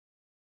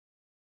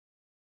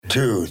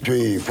2,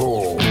 3,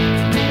 4.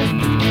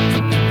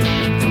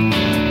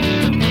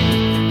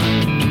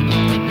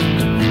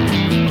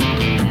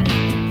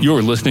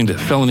 You're listening to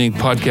Felony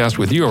Podcast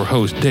with your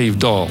host, Dave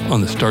Dahl,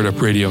 on the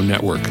Startup Radio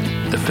Network.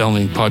 The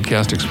Felony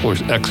Podcast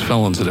explores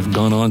ex-felons that have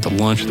gone on to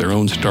launch their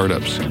own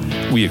startups.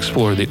 We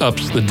explore the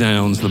ups, the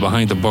downs, the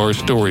behind-the-bar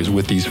stories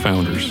with these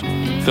founders.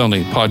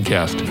 Felony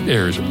Podcast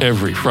airs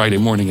every Friday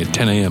morning at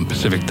 10 a.m.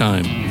 Pacific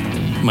Time.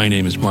 My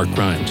name is Mark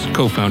Grimes,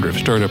 co-founder of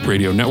Startup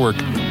Radio Network.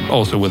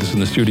 Also with us in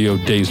the studio,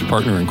 Dave's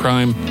partner in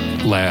crime,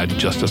 Lad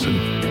Justison.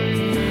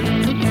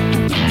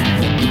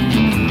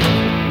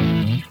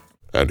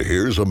 And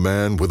here's a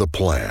man with a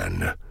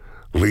plan.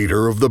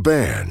 Leader of the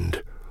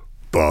band.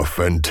 Buff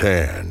and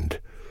tanned.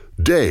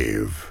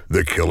 Dave,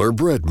 the killer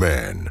bread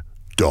man.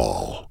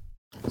 Dahl.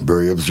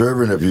 Very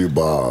observant of you,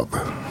 Bob.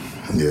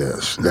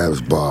 Yes, that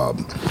was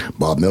Bob.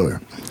 Bob Miller,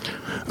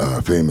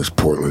 famous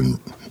Portland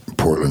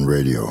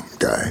radio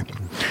guy.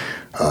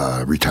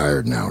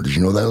 Retired now. Did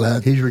you know that,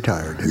 lad? He's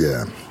retired.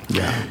 Yeah.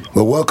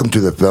 Well, welcome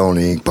to the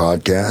Felony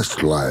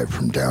Podcast, live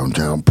from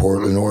downtown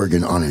Portland,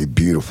 Oregon, on a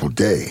beautiful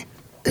day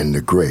in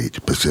the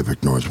great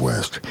Pacific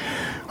Northwest.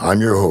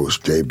 I'm your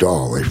host, Dave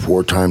Dahl, a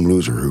four-time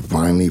loser who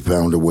finally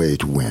found a way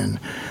to win.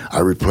 I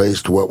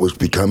replaced what was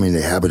becoming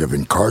a habit of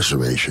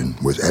incarceration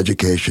with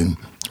education,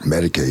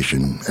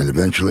 medication, and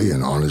eventually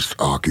an honest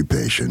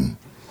occupation.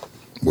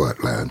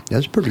 What, lad?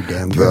 That's pretty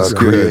damn good.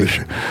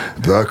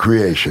 The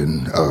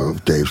creation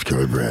of Dave's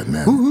Killer Bread,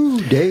 man.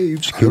 Woohoo,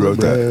 Dave's Killer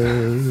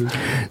Bread.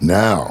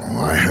 Now,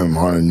 I am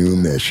on a new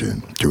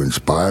mission to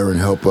inspire and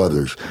help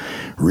others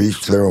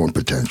reach their own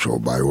potential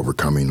by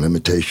overcoming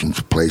limitations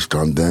placed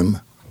on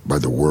them by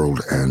the world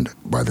and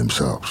by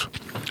themselves.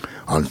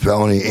 On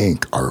Felony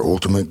Inc., our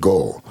ultimate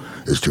goal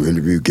is to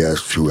interview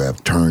guests who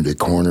have turned a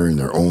corner in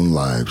their own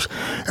lives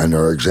and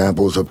are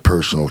examples of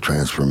personal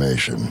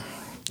transformation.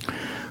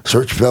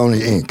 Search Felony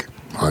Inc.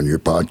 on your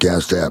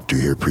podcast app to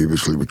hear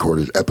previously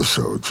recorded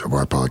episodes of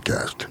our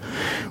podcast.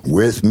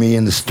 With me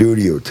in the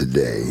studio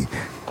today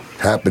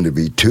happen to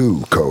be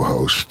two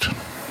co-hosts.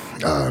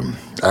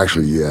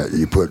 Actually, yeah,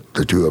 you put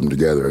the two of them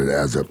together, it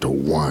adds up to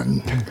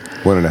one.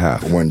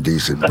 1.5. One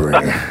decent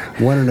brain.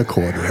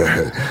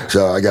 1.25.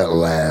 So I got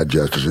Lad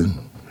Justison.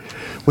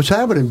 What's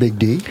happening, Big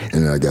D?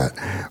 And I got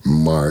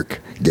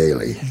Mark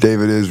Daly.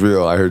 David is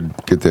real. I heard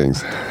good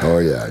things. Oh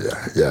yeah.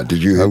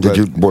 Did you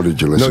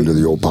listen to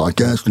the old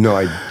podcast? No,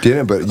 I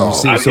didn't. But you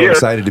seem so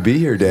excited to be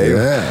here, Dave.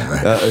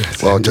 Yeah.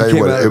 Well, I'll tell you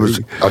what.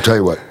 I'll tell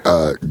you what.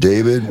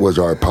 David was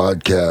our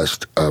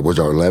podcast. Was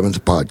our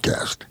 11th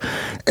podcast,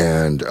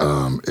 and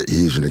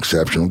he's an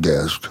exceptional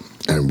guest.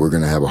 And we're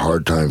going to have a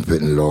hard time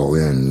fitting it all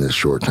in this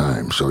short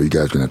time. So you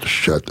guys are going to have to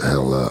shut the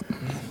hell up.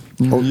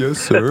 Oh, yes,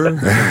 sir.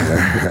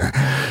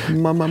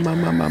 Mama.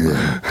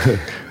 Yeah.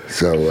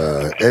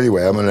 So,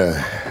 anyway, I'm going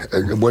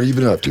to... what have you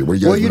been up to? What are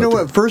you guys Well, you know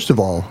what? First of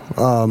all,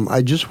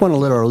 I just want to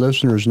let our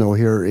listeners know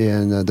here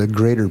in the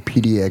greater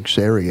PDX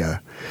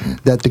area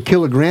that the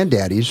Killer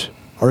Granddaddies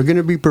are going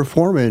to be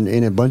performing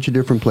in a bunch of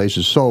different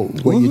places. So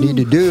what you need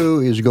to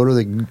do is go to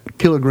the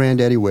Killer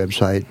Granddaddy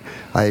website.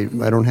 I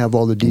don't have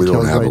all the details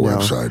right now. We don't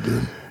have a website,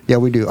 dude. Yeah,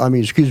 we do.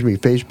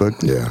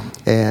 Facebook. Yeah.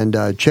 And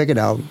check it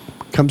out.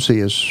 Come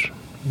see us.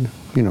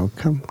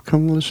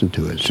 Come listen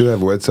to it. Should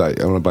have a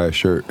website. I want to buy a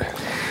shirt.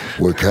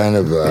 We're kind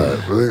of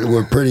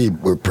we're pretty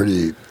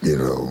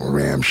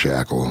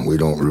ramshackle. We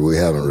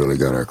haven't really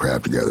got our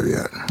crap together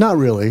yet. Not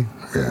really.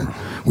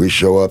 Yeah, we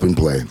show up and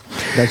play.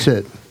 That's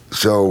it.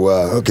 So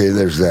okay,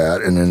 there's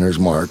that, and then there's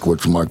Mark.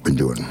 What's Mark been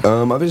doing?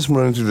 I've been just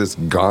running through this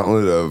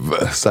gauntlet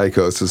of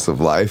psychosis of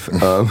life.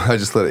 I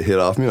just let it hit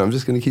off me. I'm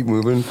just going to keep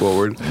moving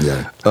forward.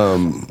 Yeah.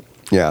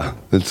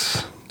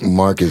 It's.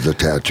 Mark is a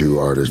tattoo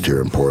artist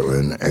here in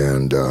Portland,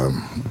 and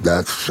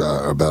that's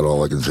about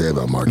all I can say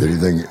about Mark.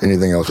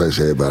 Anything else I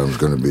say about him is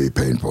going to be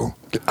painful.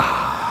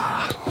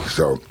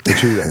 So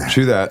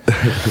True that.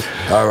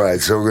 All right,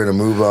 so we're going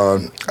to move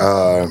on.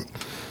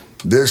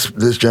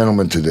 This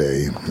gentleman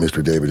today,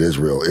 Mr. David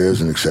Israel, is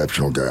an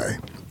exceptional guy.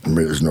 I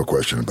mean, there's no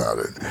question about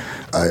it.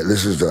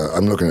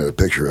 I'm looking at a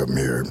picture of him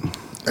here.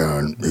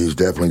 He's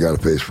definitely got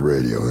a face for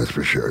radio, that's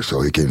for sure.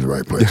 So he came to the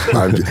right place.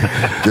 I'm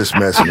just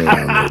messing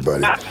around there,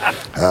 buddy.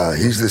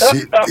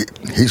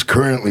 He's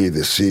currently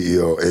the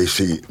CEO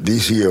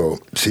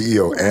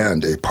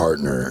and a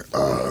partner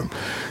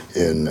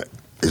in,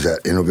 is that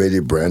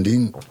Innovative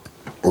Branding,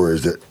 or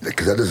is it,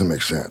 because that doesn't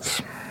make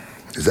sense.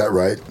 Is that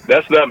right?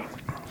 That's them.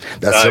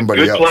 That's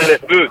somebody else. Good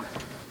Planet Foods.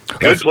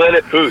 Good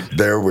Planet Foods.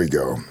 There we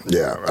go.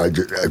 Yeah,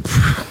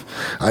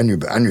 I knew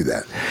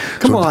that.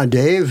 Come on,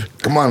 Dave.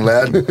 Come on,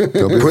 lad. Don't be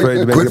afraid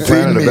to make a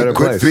planet a better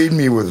place. Quit feeding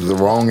me with the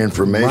wrong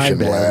information,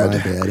 lad. My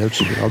bad.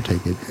 I'll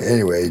take it.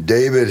 Anyway,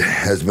 David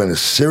has been a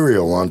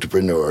serial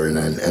entrepreneur,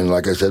 and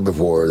like I said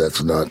before,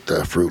 that's not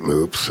Fruit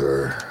Loops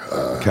or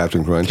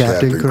Captain Crunch.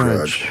 Captain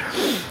Crunch.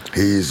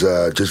 He's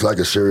just like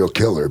a serial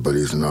killer, but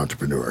he's an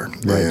entrepreneur.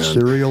 Right, and,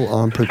 serial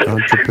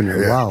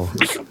entrepreneur. Yeah. Wow,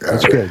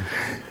 that's good.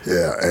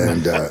 Yeah,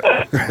 and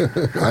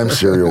I'm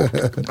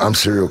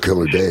serial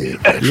killer Dave.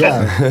 Actually.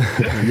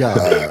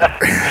 Yeah.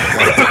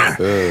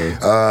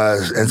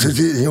 And since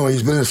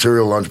he's been a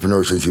serial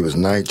entrepreneur since he was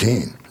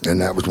 19,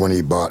 and that was when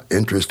he bought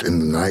interest in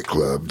the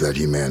nightclub that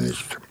he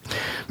managed.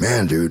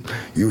 Man, dude,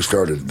 you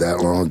started that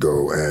long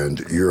ago,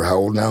 and you're how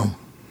old now?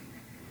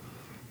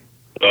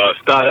 It's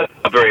not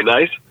very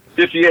nice.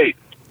 58.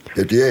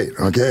 58.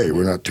 Okay,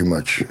 we're not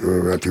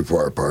too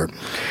far apart.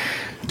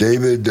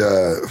 David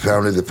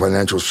founded the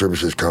financial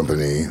services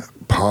company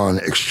Pawn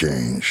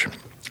Exchange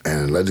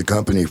and led the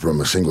company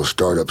from a single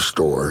startup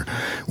store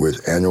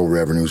with annual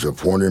revenues of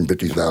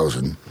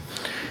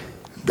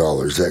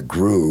 $450,000 that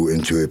grew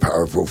into a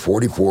powerful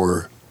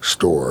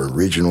 44-store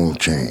regional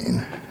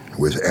chain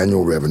with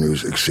annual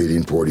revenues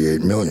exceeding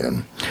 $48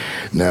 million.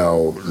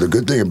 Now,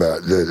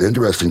 the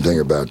interesting thing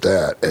about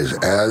that is,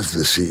 as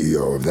the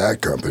CEO of that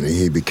company,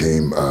 he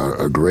became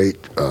a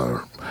great.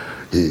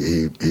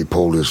 He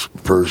pulled his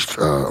first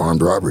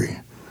armed robbery.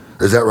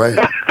 Is that right?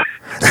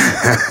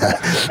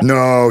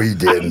 No, he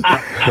didn't.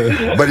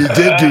 But he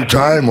did do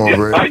time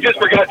over it. I just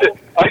forgot to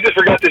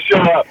show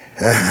up.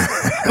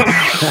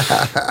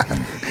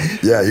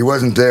 Yeah, he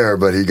wasn't there,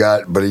 but he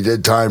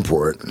did time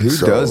for it. Who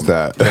does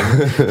that?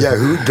 Yeah,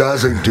 who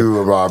doesn't do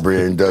a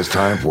robbery and does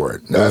time for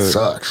it? That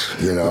sucks,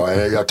 And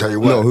I'll tell you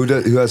what. No, who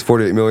has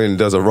 $48 million and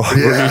does a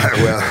robbery? Yeah,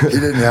 well, he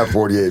didn't have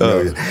 $48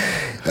 million.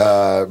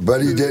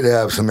 But he did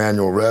have some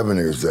annual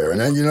revenues there.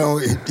 And then, he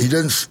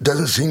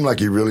doesn't seem like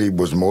he really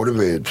was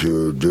motivated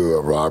to do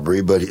a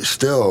robbery, but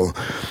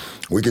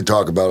we could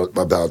talk about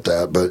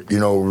that. But,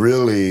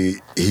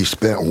 really, he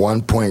spent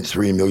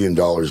 $1.3 million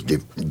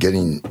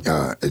getting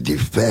a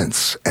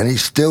defense, and he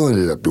still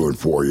ended up doing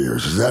 4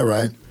 years. Is that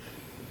right?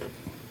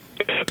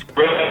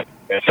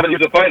 7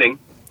 years of fighting.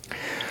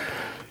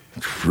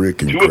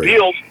 Freaking 2 crazy.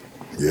 appeals.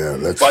 Yeah,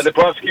 that's by the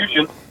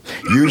prosecution.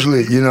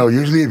 Usually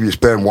if you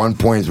spend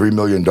 $1.3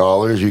 million,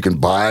 you can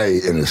buy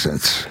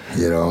innocence,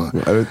 How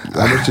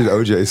much did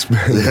OJ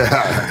spend?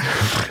 Yeah.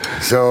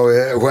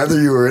 So whether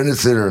you were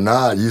innocent or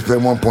not, you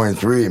spend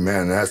 1.3,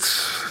 man, that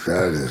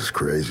is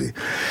crazy.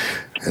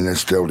 And then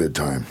still did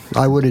time.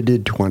 I would have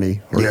did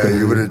 20. Yeah,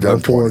 you would have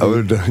done 20. I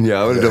would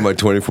have done my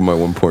 20 for my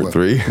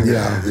 1.3.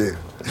 Yeah.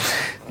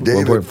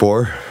 David,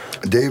 1.4.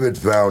 David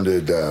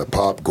founded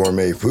Pop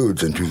Gourmet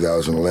Foods in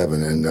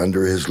 2011, and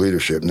under his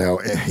leadership, now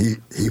he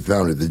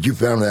founded. Did you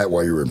found that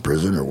while you were in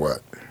prison, or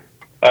what?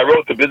 I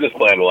wrote the business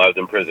plan while I was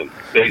in prison,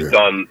 based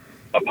on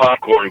a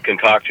popcorn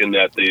concoction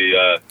that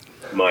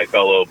my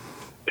fellow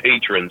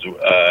patrons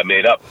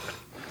made up.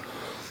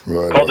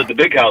 Right. Called it the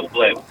Big House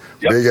Plan.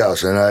 Yep. Big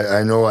House, and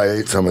I know I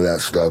ate some of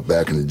that stuff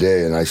back in the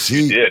day, and I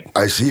see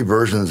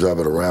versions of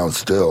it around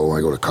still when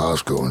I go to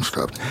Costco and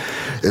stuff.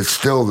 It's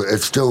still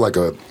like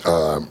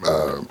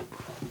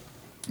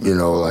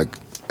like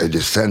a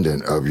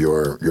descendant of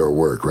your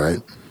work,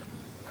 right?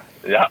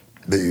 Yeah.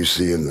 That you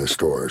see in the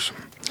stores.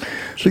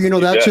 So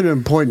that's an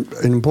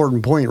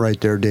important point right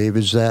there, Dave.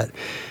 Is that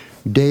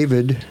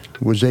David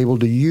was able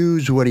to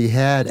use what he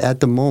had at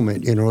the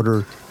moment in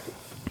order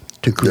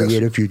to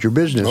create a future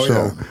business.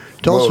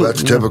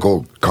 That's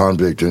typical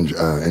convict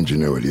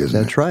ingenuity, isn't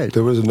it? That's right.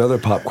 There was another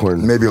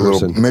popcorn maybe a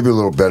person.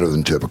 little better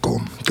than typical,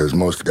 because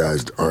most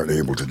guys aren't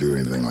able to do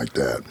anything like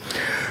that.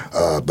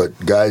 But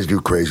guys do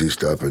crazy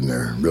stuff, and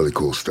they're really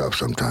cool stuff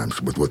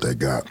sometimes with what they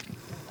got.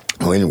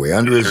 Well, anyway,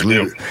 under his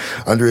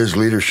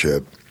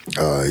leadership,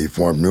 he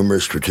formed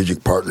numerous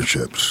strategic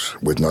partnerships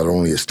with not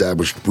only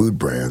established food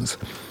brands,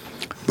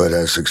 but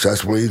has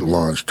successfully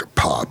launched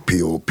POP,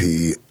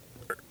 P-O-P, !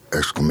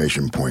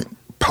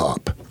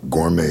 Pop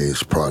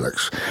Gourmet's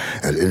products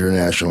at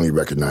internationally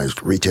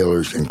recognized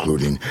retailers,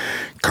 including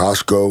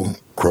Costco,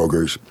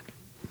 Kroger's,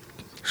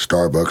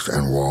 Starbucks,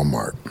 and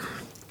Walmart.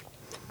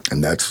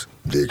 And that's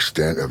the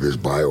extent of his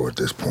bio at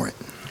this point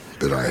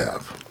that I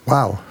have.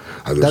 Wow.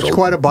 That's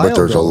quite a bio. But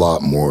there's a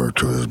lot more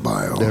to his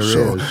bio. There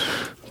is.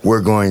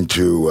 We're going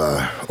to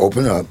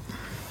open up,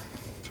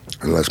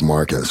 unless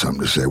Mark has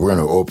something to say. We're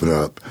going to open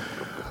up.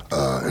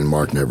 And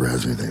Mark never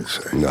has anything to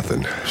say.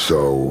 Nothing.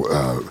 So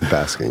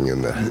basking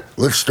in the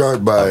let's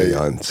start by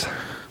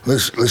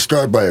let's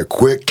start by a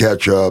quick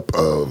catch up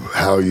of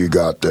how you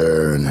got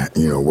there and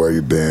where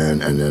you've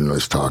been, and then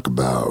let's talk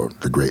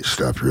about the great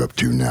stuff you're up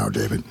to now,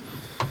 David.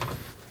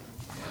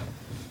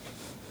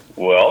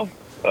 Well,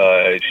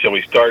 shall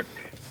we start?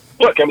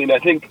 Look, I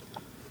think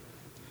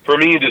for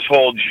me this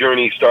whole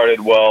journey started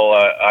while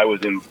I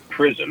was in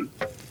prison,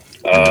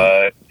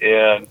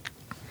 and.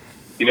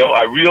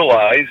 I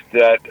realized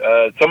that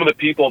some of the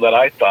people that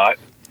I thought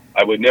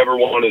I would never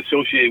want to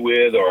associate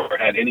with or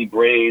had any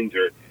brains,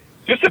 or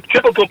just a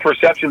typical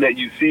perception that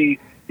you see,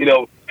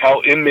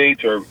 how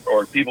inmates or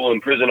people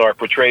in prison are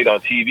portrayed on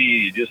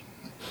TV.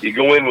 You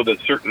go in with a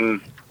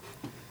certain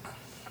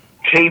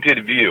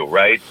tainted view,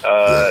 right?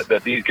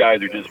 That these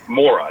guys are just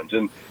morons.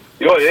 And,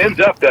 it ends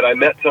up that I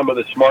met some of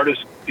the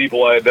smartest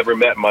people I've ever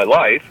met in my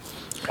life.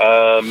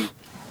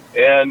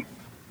 And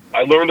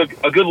I learned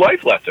a good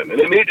life lesson. And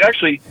it made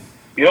actually...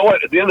 You know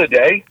what? At the end of the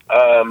day,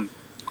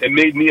 it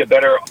made me a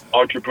better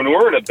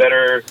entrepreneur and a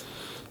better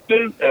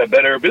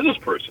business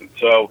person.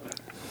 So,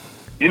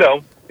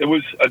 it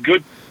was a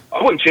good.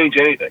 I wouldn't change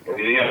anything.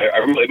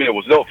 It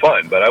was no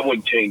fun, but I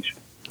wouldn't change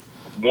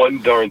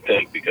one darn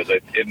thing, because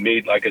it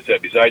made, like I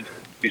said, besides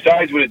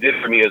what it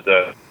did for me as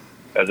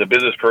a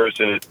business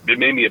person, it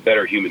made me a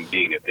better human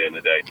being at the end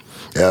of the day.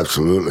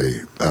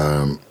 Absolutely.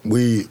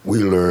 We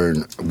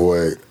learn,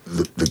 boy,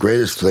 the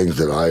greatest things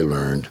that I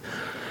learned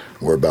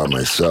were about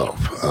myself,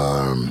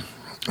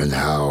 and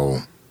how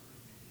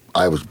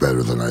I was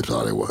better than I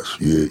thought I was.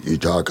 You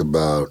talk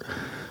about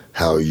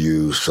how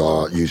you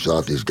thought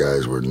these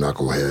guys were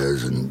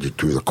knuckleheads and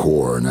to the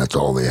core, and that's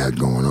all they had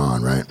going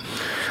on, right?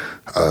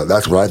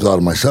 That's what I thought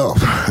of myself.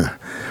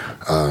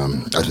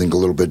 I think a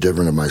little bit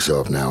different of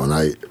myself now, and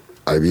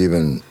I've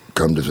even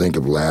come to think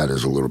of Ladd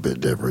as a little bit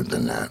different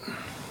than that.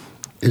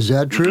 Is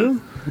that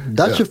true?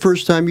 That's the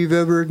first time you've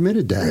ever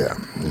admitted that. Yeah.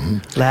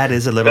 Mm-hmm. Ladd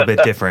is a little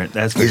bit different.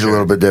 That's for He's sure. a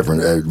little bit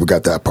different. We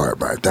got that part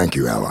right. Thank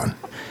you, Alan.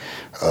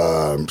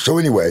 So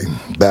anyway,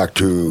 back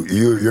to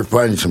you. You're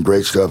finding some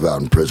great stuff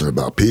out in prison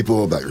about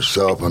people, about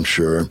yourself, I'm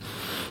sure,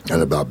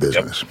 and about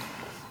business.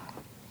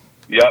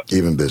 Yep.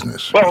 Even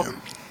business. Well, yeah.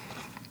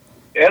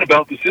 and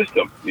about the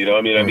system.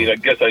 I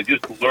guess I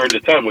just learned a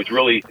ton, which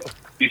really,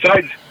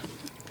 besides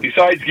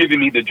giving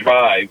me the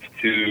drive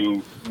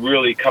to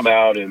really come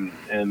out and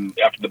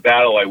after the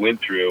battle I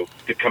went through,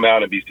 to come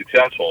out and be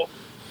successful,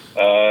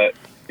 it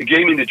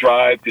gave me the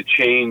drive to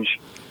change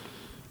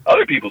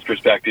other people's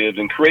perspectives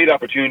and create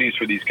opportunities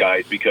for these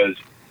guys, because,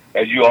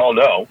 as you all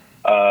know,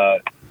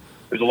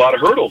 there's a lot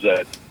of hurdles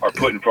that are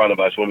put in front of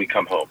us when we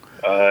come home.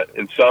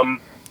 And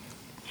some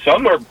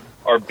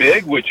are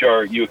big, which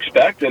are you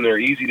expect, and they're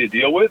easy to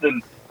deal with,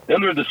 and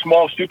then there are the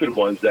small, stupid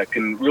ones that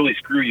can really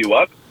screw you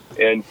up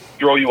and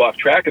throw you off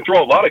track, and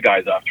throw a lot of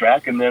guys off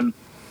track, and then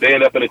they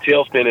end up in a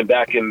tailspin and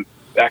back in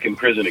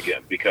prison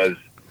again, because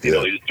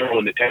they're just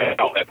throwing the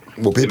towel.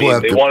 Well, they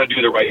want to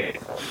do the right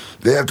thing.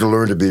 They have to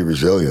learn to be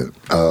resilient,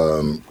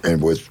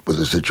 and with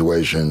the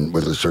situation,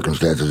 with the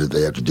circumstances that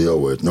they have to deal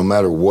with. No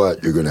matter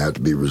what, you're going to have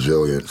to be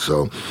resilient.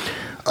 So,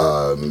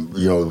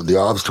 the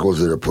obstacles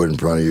that are put in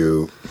front of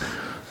you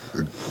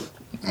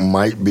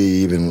might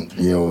be even,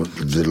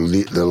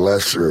 the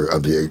lesser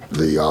of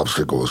the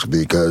obstacles,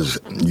 because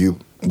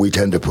we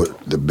tend to put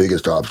the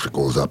biggest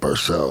obstacles up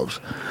ourselves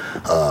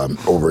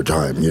over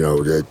time. We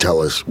tell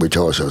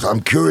ourselves.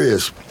 I'm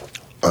curious.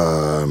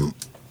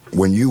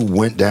 When you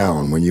went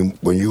down, when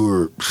you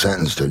were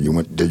sentenced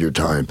and did your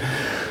time,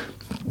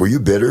 were you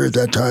bitter at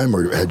that time,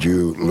 or had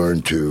you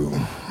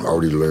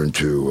already learned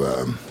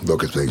to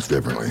look at things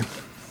differently?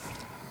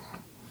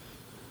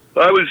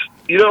 I was,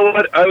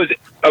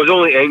 I was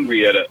only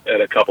angry at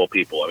a couple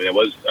people. I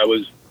mean,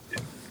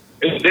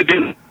 it'd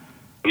been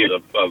years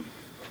of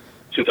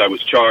since I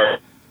was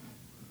charged,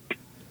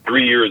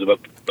 3 years of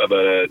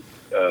a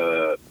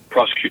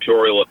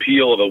prosecutorial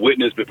appeal of a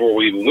witness before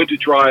we even went to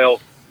trial.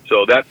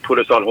 So that put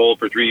us on hold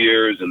for 3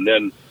 years, and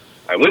then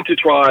I went to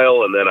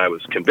trial, and then I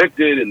was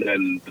convicted, and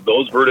then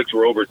those verdicts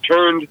were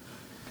overturned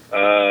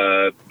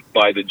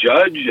by the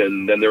judge,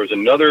 and then there was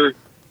another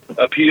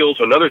appeal,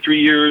 so another 3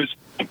 years,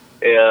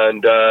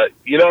 and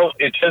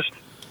it just,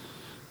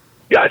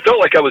 I felt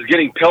like I was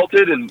getting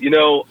pelted, and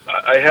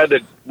I had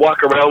to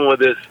walk around with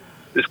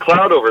this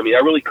cloud over me. I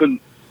really couldn't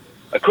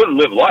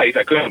live life.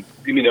 I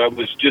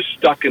was just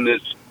stuck in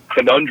this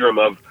conundrum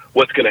of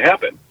what's going to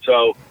happen.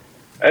 So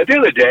at the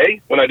end of the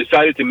day, when I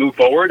decided to move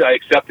forward, I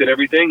accepted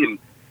everything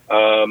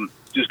and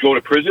just go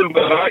to prison.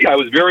 But I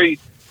was very,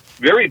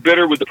 very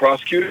bitter with the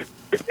prosecutor,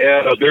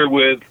 and I was bitter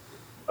with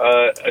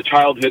a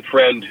childhood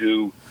friend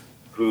who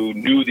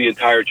knew the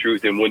entire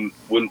truth and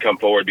wouldn't come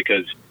forward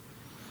because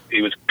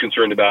he was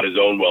concerned about his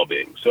own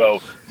well-being.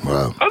 So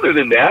Other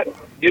than that,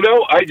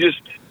 I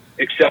just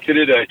accepted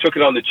it, and I took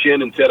it on the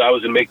chin and said I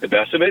was going to make the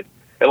best of it.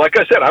 And like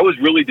I said, I was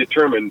really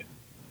determined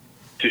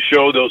to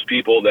show those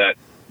people that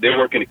they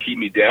weren't going to keep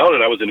me down,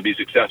 and I was going to be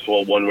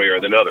successful one way or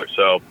another.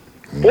 So,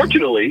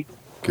 fortunately,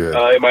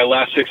 in my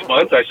last 6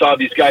 months, I saw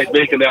these guys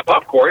making that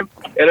popcorn,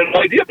 and an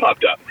idea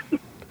popped up.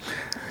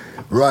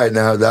 Right.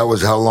 Now, that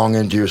was how long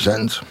into your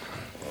sentence?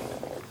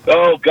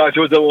 Oh, gosh, it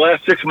was in the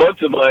last 6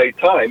 months of my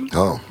time.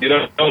 Oh. And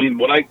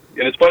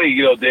it's funny,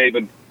 Dave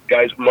and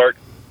guys, Mark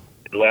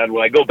and Ladd,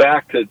 when I go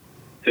back to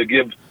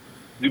do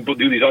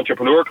these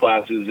entrepreneur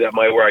classes at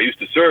where I used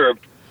to serve,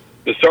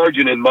 the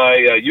sergeant in my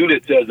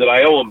unit says that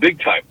I owe him big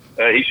time.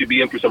 He should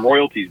be in for some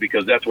royalties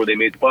because that's where they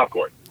made the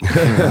popcorn.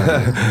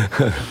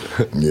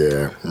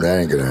 Yeah, that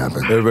ain't gonna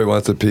happen. Everybody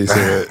wants a piece of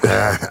it.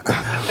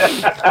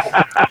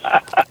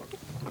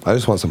 I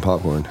just want some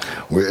popcorn.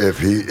 If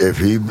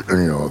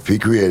he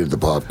created the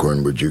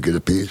popcorn, would you get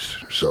a piece?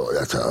 So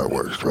that's how it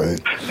works,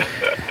 right?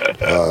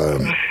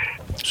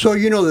 So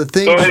the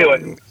things. So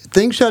anyway.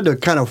 Things had to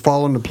kind of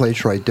fall into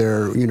place right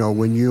there,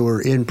 when you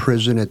were in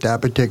prison at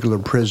that particular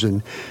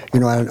prison.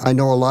 I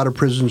know a lot of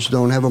prisons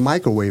don't have a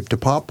microwave to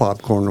pop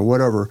popcorn or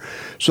whatever.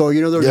 So,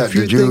 there's a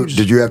few things.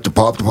 Did you have to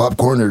pop the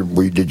popcorn, or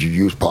did you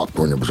use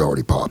popcorn that was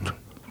already popped?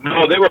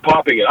 No, they were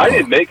popping it. I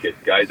didn't make it,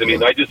 guys. I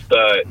mean, I just,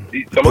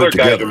 some other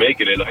guys were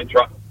making it, and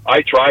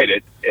I tried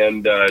it,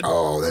 and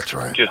that's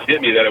right. Just hit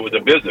me that it was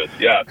a business,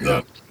 yeah.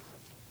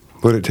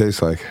 What did it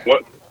taste like?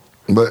 What?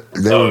 But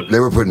they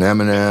were putting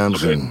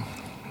M&Ms and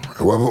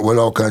What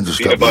all kinds of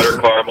peanut stuff?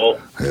 butter caramel.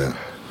 Yeah.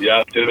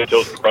 Cinnamon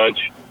toast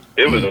crunch.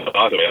 It was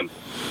awesome, man.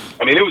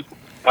 I mean, it was.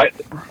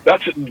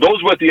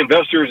 Those what the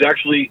investors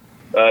actually,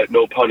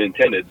 no pun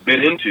intended,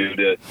 bid into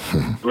to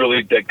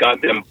really that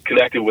got them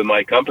connected with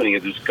my company,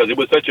 is because it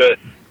was such an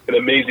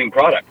amazing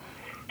product.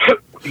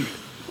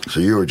 So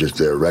you were just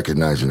there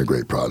recognizing a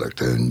great product,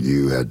 and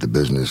you had the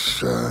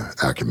business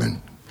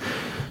acumen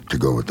to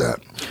go with that.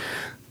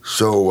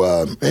 So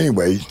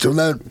anyway, so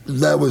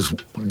that was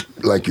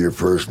like your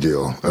first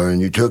deal, and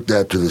you took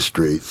that to the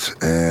streets,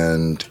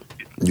 and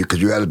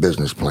because you had a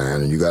business plan,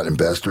 and you got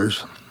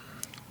investors.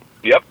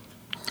 Yep.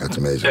 That's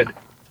amazing.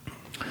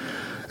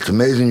 It's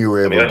amazing you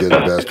were able to get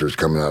investors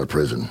coming out of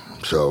prison.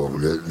 So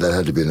that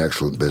had to be an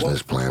excellent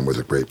business plan with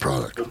a great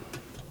product.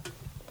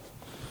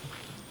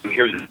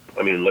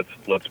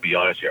 Let's be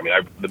honest here. I mean,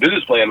 the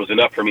business plan was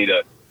enough for me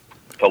to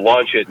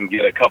launch it and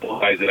get a couple of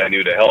guys that I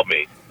knew to help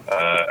me.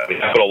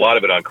 I put a lot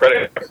of it on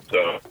credit card.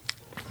 So,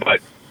 but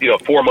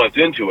 4 months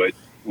into it,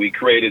 we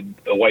created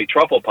a white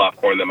truffle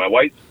popcorn that my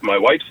wife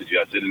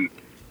suggested, and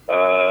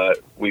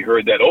we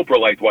heard that Oprah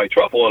liked white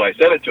truffle, and I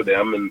sent it to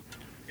them, and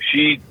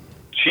she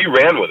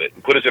ran with it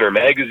and put us in her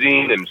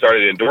magazine and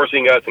started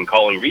endorsing us and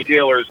calling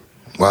retailers.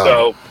 Wow.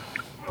 So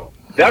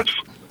that's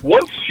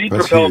once she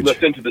propelled us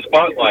into the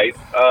spotlight,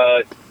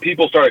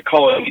 people started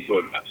calling me to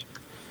invest.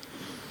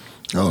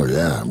 Oh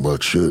yeah, well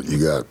shoot, you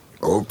got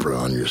Oprah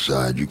on your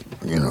side. You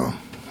know,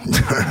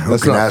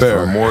 that's can not ask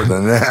fair. for more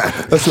than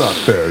that. That's not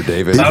fair,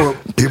 David.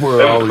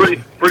 People are always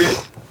pretty.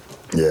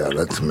 Yeah,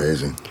 that's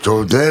amazing.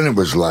 So then it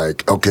was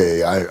like,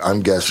 okay,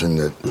 I'm guessing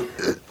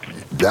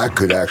that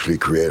could actually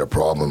create a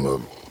problem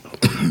of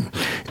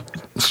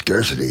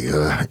scarcity,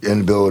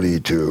 inability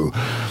to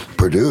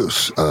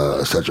produce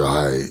such a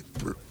high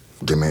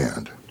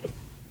demand.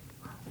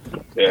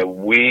 Yeah,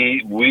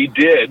 we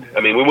did.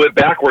 I mean, we went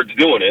backwards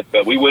doing it,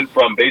 but we went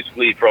from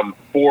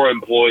 4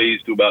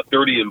 employees to about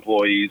 30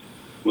 employees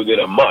within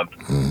a month.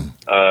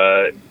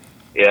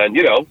 And,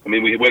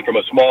 we went from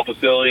a small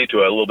facility to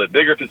a little bit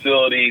bigger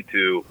facility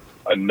to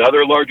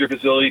another larger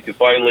facility to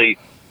finally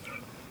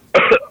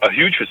a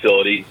huge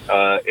facility.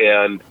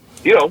 And,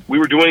 we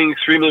were doing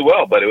extremely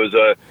well, but it was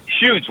a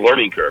huge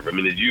learning curve. I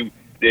mean,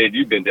 Dave,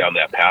 you've been down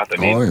that path. I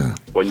mean,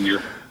 when your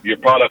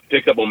product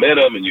picks up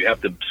momentum and you have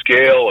to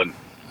scale, and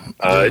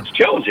it's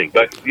challenging.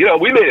 But,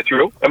 we made it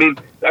through. I mean,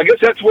 I guess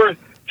that's where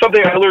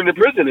something I learned in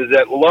prison is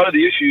that a lot of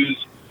the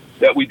issues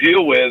that we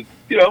deal with,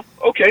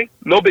 okay,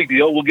 no big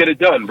deal, we'll get it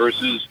done,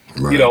 versus,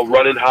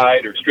 run and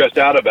hide or stressed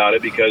out about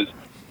it, because,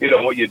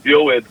 what you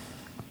deal with,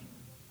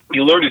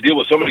 you learn to deal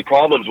with so many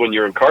problems when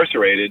you're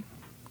incarcerated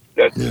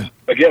that,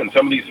 again,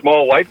 some of these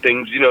small life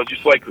things,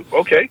 just like,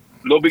 okay,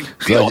 no big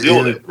deal, like,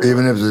 deal with it.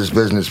 Even if this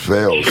business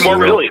fails. More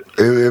resilient.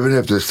 Even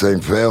if this thing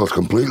fails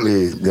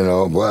completely,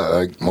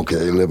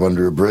 live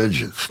under a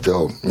bridge, it's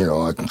still,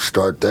 I can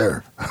start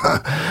there.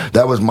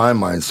 That was my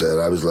mindset.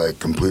 I was like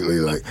completely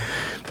like,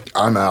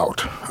 I'm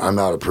out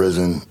of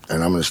prison,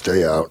 and I'm going to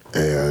stay out,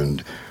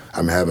 and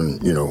I'm having,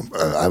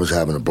 I was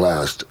having a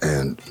blast,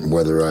 and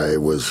whether I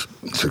was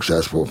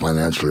successful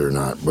financially or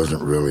not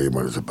wasn't really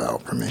what it's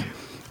about for me.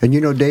 And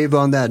Dave,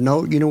 on that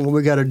note, what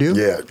we got to do?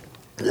 Yeah.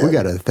 We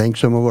got to thank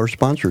some of our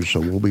sponsors, so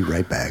we'll be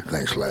right back.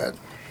 Thanks, lad.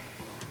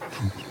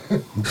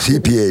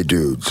 CPA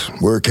Dudes,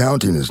 where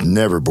accounting is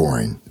never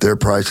boring. Their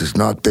price is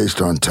not based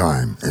on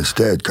time.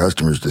 Instead,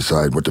 customers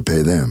decide what to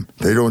pay them.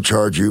 They don't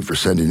charge you for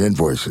sending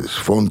invoices,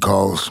 phone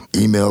calls,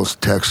 emails,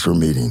 texts, or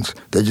meetings.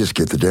 They just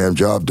get the damn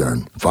job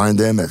done. Find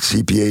them at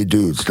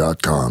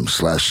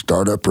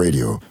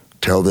cpadudes.com/startupradio.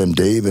 Tell them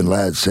Dave and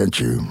Lad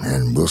sent you,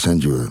 and we'll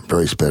send you a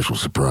very special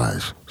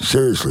surprise.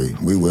 Seriously,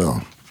 we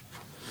will.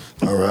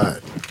 All right.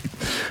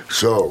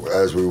 So,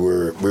 as we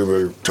were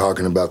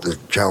talking about the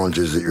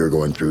challenges that you're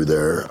going through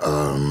there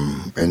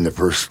in the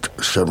first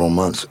several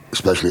months,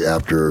 especially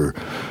after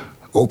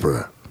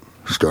Oprah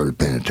started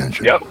paying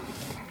attention. Yep.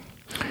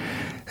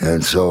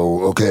 And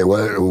so, okay,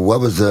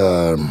 what was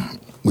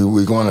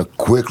we're going to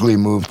quickly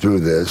move through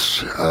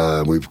this.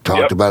 We've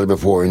talked about it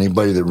before.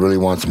 Anybody that really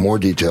wants more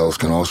details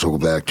can also go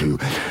back to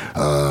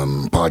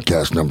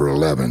podcast number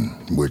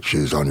 11, which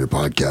is on your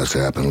podcast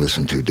app, and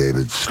listen to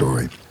David's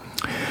story.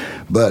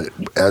 But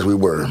as we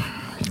were,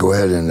 go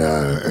ahead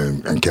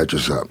and catch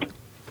us up.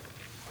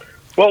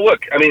 Well,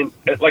 look, I mean,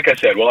 like I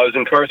said, while I was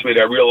incarcerated,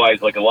 I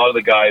realized like a lot of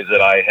the guys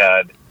that I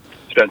had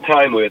spent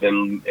time with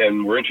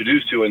and were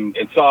introduced to and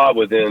saw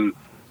within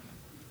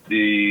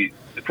the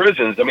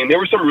prisons, I mean, there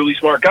were some really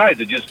smart guys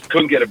that just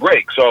couldn't get a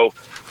break. So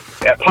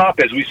at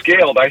POP, as we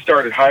scaled, I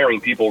started hiring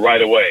people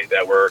right away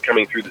that were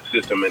coming through the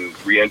system and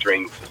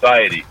reentering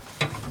society,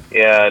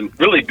 and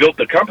really built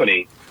the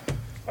company.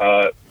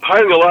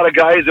 Hiring a lot of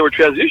guys that were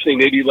transitioning,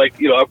 maybe like,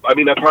 I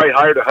probably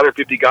hired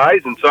 150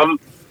 guys, and some,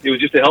 it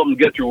was just to help them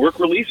get through work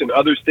release, and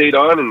others stayed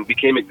on and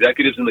became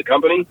executives in the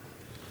company.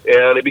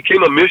 And it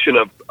became a mission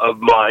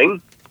of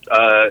mine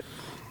to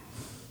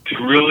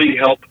really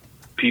help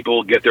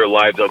people get their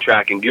lives on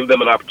track and give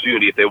them an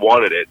opportunity, if they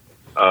wanted it,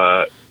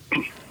 to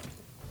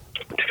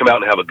come out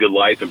and have a good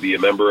life and be a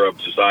member of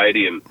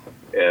society and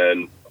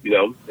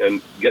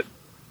get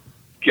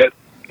get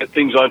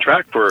things on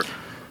track for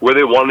where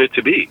they wanted it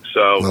to be.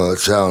 So, well, it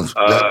sounds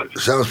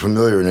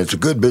familiar, and it's a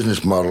good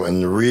business model.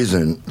 And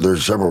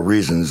there's several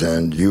reasons,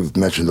 and you've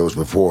mentioned those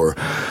before.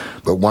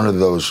 But one of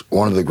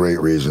the great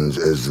reasons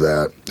is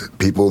that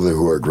people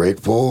who are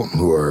grateful,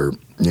 who are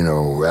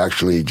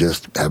actually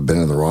just have been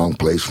in the wrong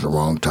place at the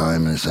wrong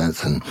time in a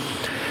sense, and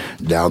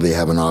now they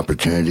have an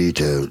opportunity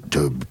to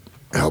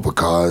help a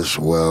cause.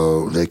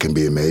 Well, they can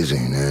be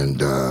amazing, and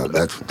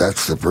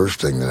that's the first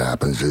thing that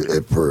happens.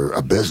 For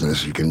a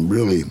business, you can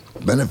really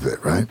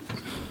benefit, right?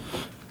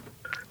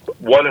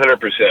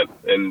 100%.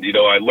 And,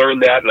 I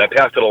learned that and I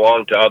passed it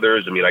along to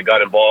others. I mean, I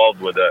got involved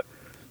with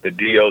the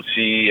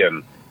DOC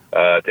and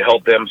to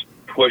help them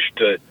push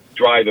to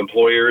drive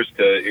employers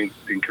to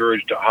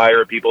encourage to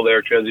hire people that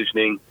are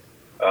transitioning.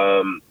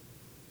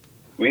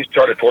 We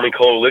started forming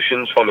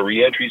coalitions from the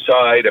reentry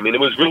side. I mean, it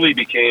really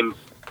became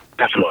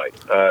mastermind.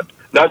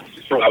 Not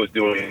just for what I was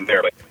doing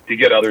there, but to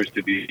get others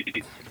to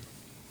be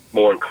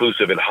more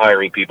inclusive in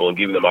hiring people and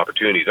giving them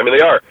opportunities. I mean,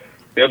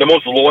 they're the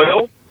most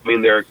loyal. I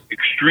mean, they're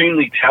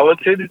extremely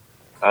talented.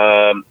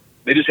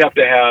 They just have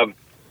to have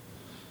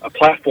a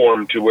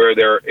platform to where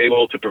they're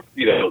able to,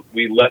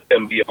 we let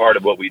them be a part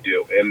of what we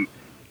do. And,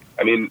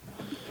 I mean,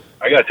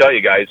 I got to tell you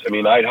guys, I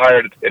mean, I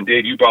hired, and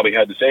Dave, you probably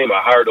had the same,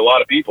 I hired a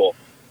lot of people,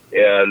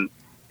 and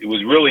it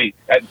was really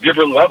at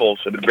different levels,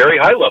 at very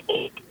high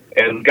levels.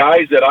 And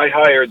guys that I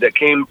hired that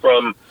came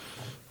from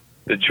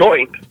the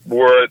joint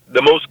were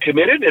the most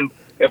committed and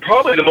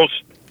probably the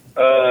most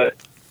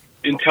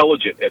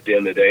intelligent at the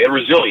end of the day, and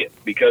resilient,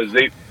 because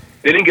they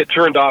didn't get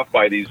turned off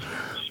by these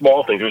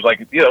small things. It was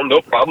like,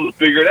 no problem, we'll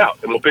figure it out,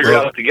 and we'll figure it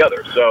out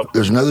together. So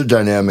there's another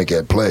dynamic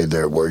at play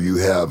there where you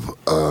have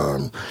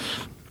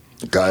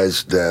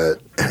guys that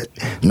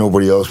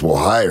nobody else will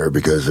hire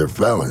because they're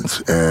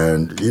felons,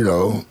 and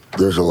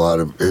there's a lot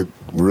of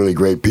really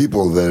great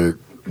people that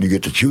you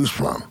get to choose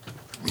from.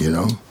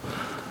 No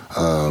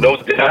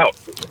doubt.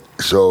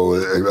 So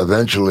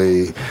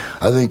eventually,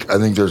 I think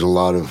there's a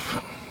lot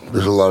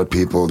of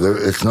people there.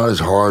 It's not as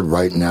hard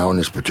right now in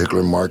this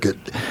particular market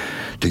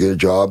to get a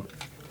job,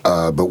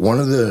 but one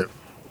of the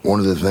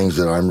things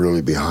that I'm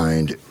really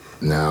behind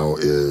now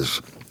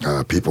is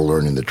people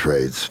learning the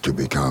trades to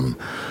become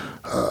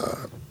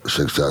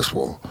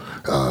successful.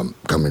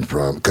 Coming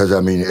from, because I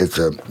mean it's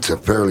a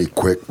fairly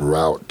quick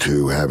route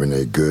to having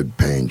a good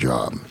paying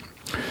job.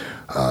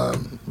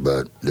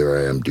 But there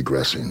I am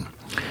digressing.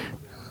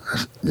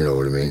 You know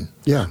what I mean?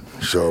 Yeah.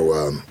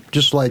 So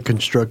just like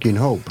constructing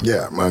hope.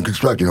 Yeah,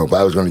 constructing hope.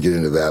 I was going to get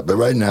into that, but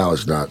right now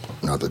it's not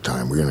the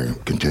time. We're going to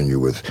continue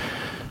with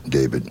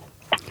David.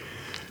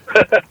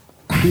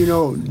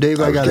 Dave,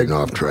 I was getting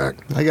off track.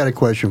 I got a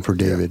question for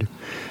David.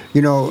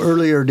 Yeah.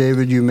 Earlier,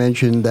 David, you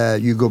mentioned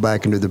that you go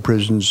back into the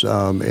prisons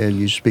and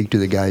you speak to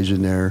the guys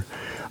in there,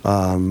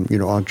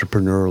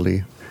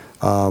 entrepreneurially.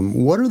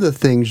 What are the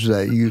things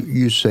that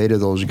you say to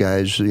those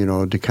guys,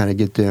 to kind of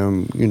get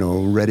them,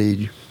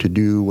 ready to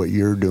do what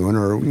you're doing,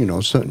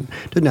 or, something,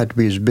 doesn't have to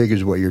be as big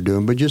as what you're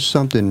doing, but just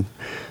something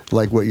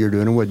like what you're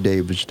doing and what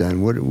David's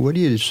done. What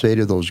do you say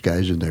to those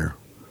guys in there?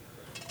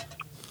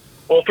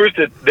 Well, first,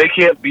 they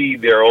can't be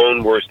their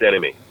own worst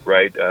enemy,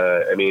 right?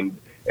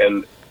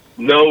 And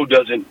no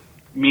doesn't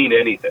mean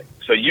anything.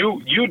 So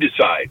you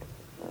decide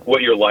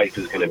what your life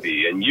is going to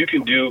be, and you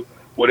can do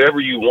whatever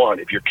you want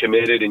if you're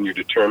committed and you're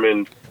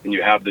determined and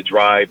you have the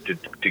drive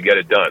to get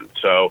it done.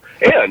 So,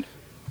 and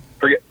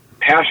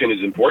passion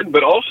is important,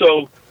 but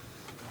also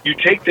you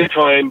take the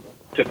time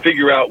to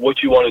figure out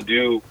what you want to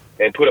do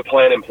and put a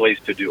plan in place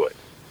to do it.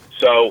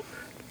 So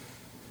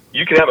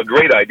you can have a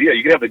great idea.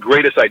 You can have the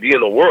greatest idea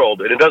in the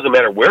world, and it doesn't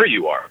matter where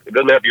you are. It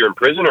doesn't matter if you're in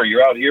prison or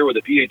you're out here with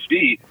a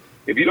PhD.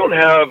 If you don't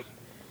have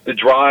the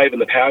drive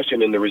and the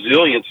passion and the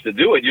resilience to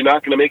do it, you're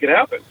not going to make it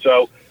happen.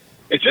 So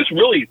it's just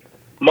really,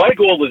 my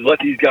goal is to let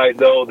these guys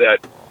know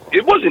that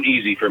it wasn't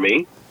easy for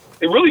me.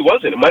 It really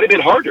wasn't. It might have been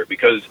harder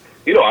because,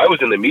 I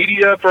was in the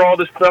media for all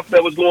this stuff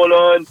that was going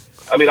on.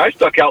 I mean, I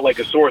stuck out like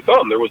a sore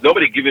thumb. There was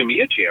nobody giving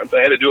me a chance. I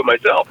had to do it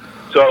myself.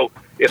 So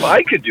if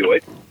I could do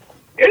it,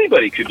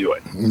 anybody could do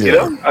it.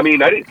 Yeah. I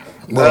mean, I didn't.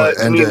 Well,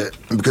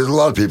 because a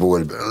lot of people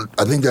would,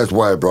 I think that's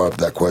why I brought up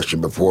that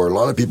question before. A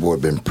lot of people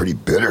have been pretty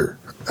bitter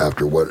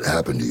after what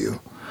happened to you.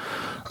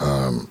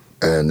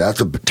 And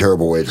that's a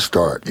terrible way to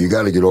start. You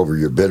got to get over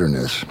your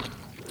bitterness.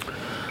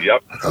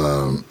 Yep.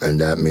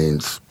 And that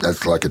means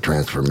that's like a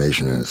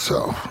transformation in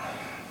itself.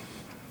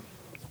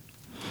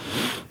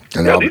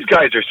 And these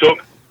guys are so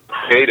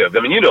creative. I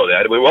mean, you know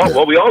that. We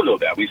all know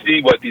that. We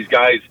see what these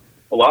guys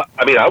a lot.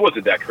 I mean, I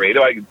wasn't that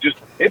creative.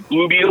 It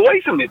blew me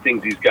away some of the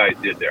things these guys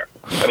did there.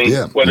 I mean,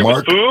 whether it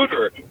was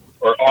food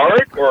or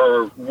art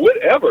or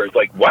whatever, it's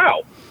like,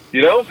 wow.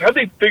 How'd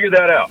they figure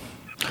that out?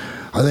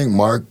 I think,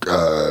 Mark,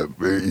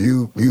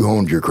 you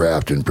honed your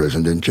craft in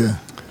prison, didn't you?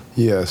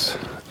 Yes.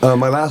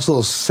 My last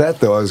little set,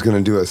 though, I was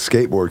going to do a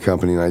skateboard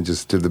company, and I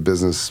just did the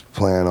business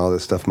plan, all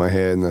this stuff in my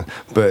head.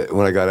 But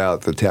when I got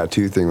out, the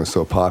tattoo thing was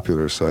so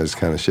popular, so I just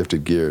kind of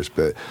shifted gears.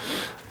 But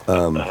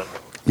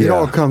It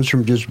all comes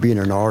from just being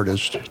an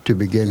artist to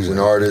begin He's with.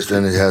 an artist,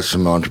 and it has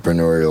some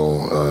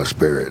entrepreneurial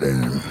spirit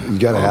in him. You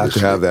got to have to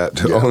Obviously. have that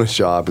to Yeah. own a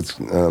shop. It's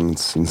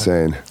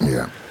insane.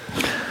 Yeah.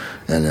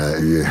 And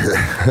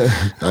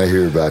I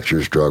hear about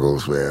your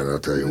struggles, man. I'll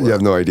tell you what. You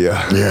have no idea.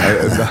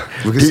 Yeah.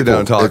 We can sit down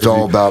and talk. It's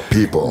all about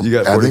people. You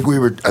got I 40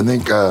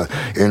 think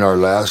in our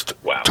last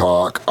Wow.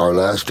 talk, our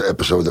last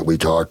episode that we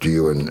talked to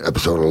you in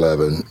episode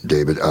 11,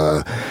 David,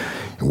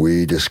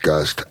 we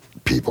discussed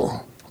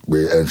people.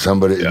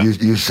 Somebody, Yeah.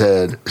 you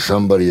said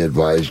somebody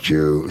advised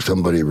you,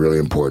 somebody really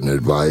important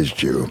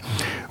advised you,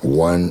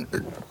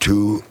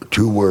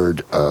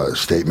 two-word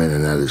statement,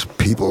 and that is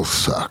people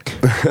suck.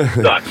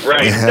 Suck,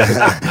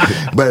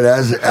 right? But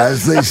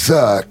as they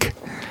suck,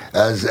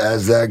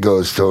 as that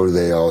goes, so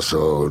they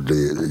also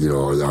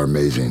are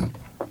amazing.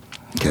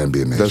 Can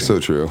be amazing. That's so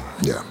true.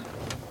 Yeah.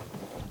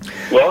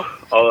 Well,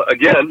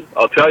 again,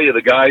 I'll tell you,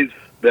 the guys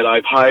that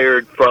I've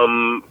hired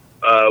from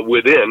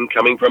within,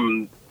 coming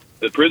from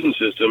the prison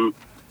system,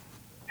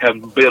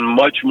 have been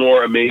much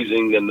more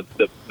amazing than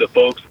the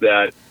folks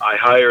that I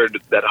hired,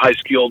 that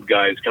high-skilled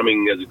guys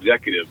coming as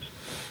executives.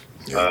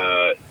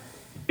 Yeah.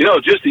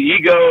 Just the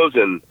egos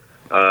and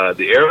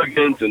the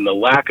arrogance and the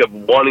lack of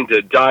wanting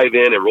to dive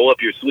in and roll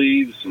up your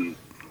sleeves, and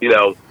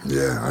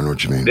Yeah, I know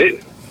what you mean.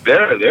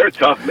 they're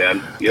tough, man.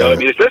 What I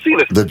mean, especially in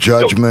The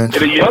judgment.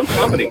 in a young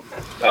company.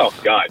 Oh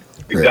God,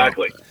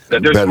 exactly.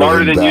 That they're Better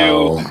smarter than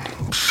thou, you.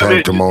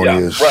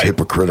 sanctimonious, Yeah, right.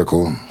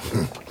 hypocritical,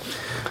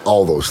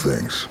 all those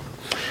things.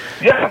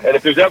 Yeah, and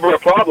if there's ever a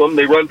problem,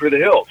 they run for the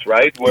hills,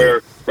 right?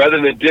 Where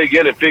rather than dig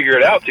in and figure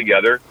it out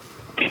together.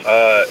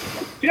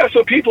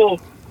 So people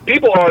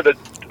are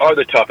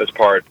the toughest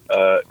part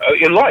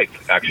in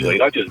life, actually,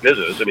 not just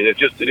business. I mean,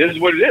 it is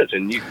what it is,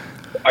 and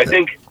I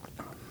think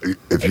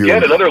If you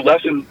again another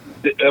lesson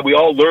that we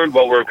all learned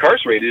while we're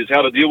incarcerated is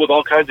how to deal with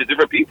all kinds of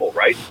different people,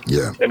 right?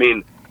 yeah. I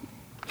mean,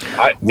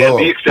 Well,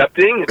 and be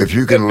accepting. If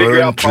you can and figure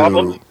learn out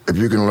problems.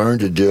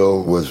 to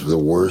deal with the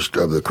worst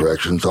of the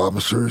corrections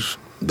officers,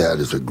 that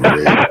is a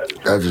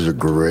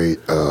great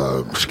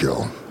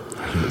skill.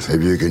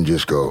 If you can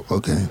just go,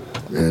 okay,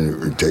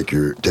 and take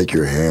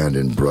your hand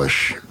and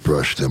brush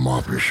them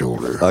off your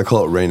shoulder. I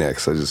call it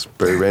Rain-X. I just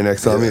spray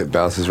Rain-X on me. It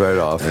bounces right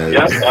off.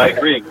 Yeah, I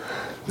agree.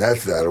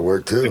 That'll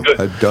work too.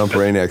 I dump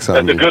Rain-X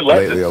on That's a me good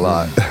lesson. lately a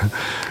lot.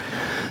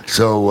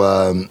 So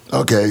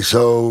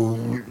so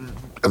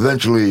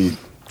eventually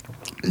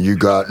you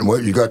got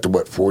to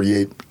what,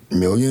 48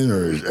 million,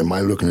 or am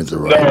I looking at the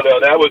right? No,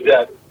 that was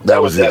that.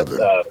 That was the other.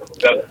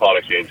 That was Pod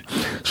Exchange.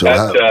 So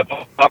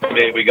Papa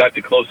made, we got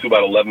to close to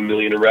about 11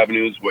 million in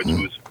revenues, which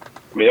was,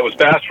 it was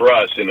fast for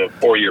us in a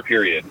 4-year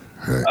period.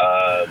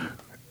 Right.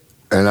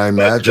 And I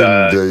imagine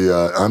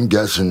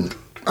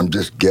I'm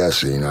just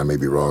guessing, I may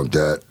be wrong,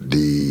 that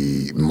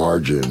the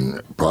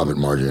profit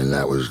margin in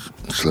that was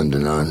slim to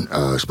none,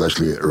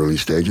 especially at early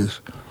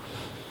stages.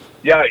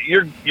 Yeah,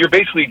 you're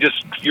basically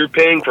you're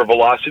paying for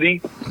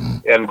velocity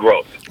and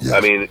growth. Yes.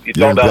 I mean, it's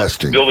You're all about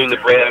investing. building the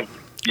brand.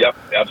 Yep,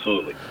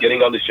 absolutely.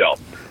 Getting on the shelf.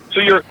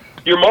 So your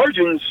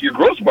margins, your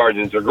gross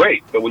margins are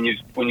great, but when you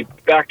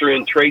factor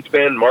in trade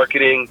spend,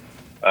 marketing,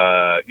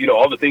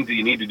 all the things that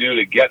you need to do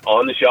to get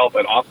on the shelf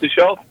and off the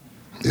shelf,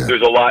 Yeah.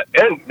 there's a lot,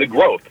 and the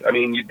growth. I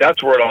mean,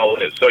 that's where it all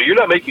is. So you're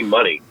not making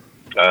money.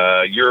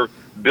 You're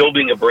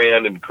building a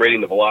brand and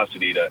creating the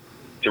velocity to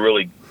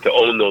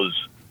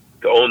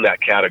own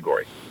that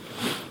category.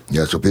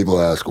 Yeah, so people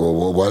ask,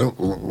 well,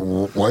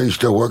 why are you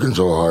still working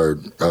so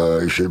hard?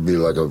 You should be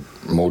like a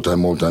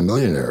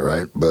multi-millionaire,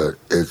 right? But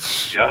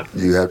it's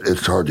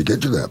hard to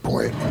get to that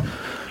point.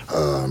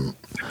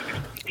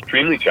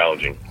 Extremely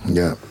challenging.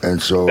 Yeah,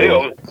 and so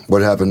Hey-o.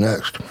 what happened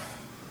next?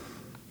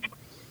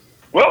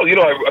 Well, we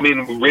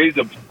raised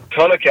a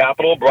ton of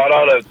capital, brought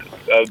on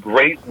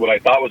what I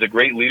thought was a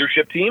great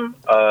leadership team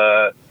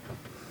to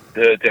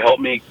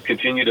help me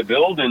continue to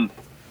build, and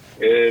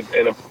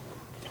a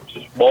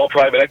small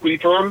private equity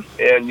firm.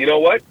 And you know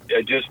what?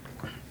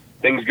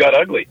 Things got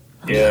ugly,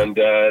 and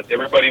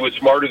everybody was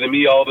smarter than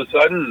me all of a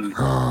sudden.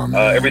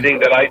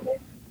 Everything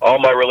all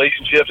my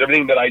relationships,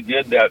 everything that I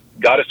did that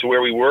got us to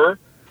where we were,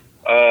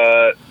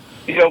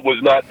 was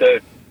not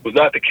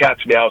the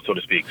cat's meow, so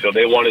to speak. So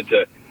they wanted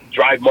to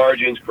drive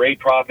margins, create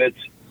profits.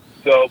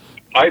 So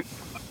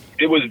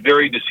it was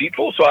very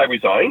deceitful. So I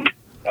resigned,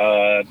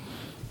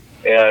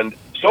 and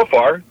so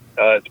far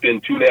it's been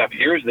 2.5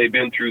 years. They've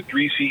been through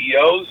 3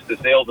 CEOs. The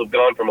sales have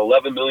gone from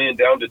 11 million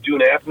down to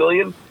 2.5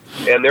 million,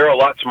 and they're a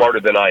lot smarter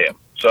than I am.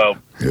 So,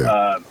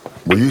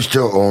 Well, you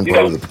still own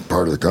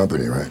part of the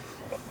company, right?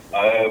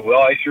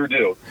 well, I sure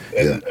do,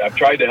 and I've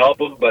tried to help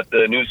them, but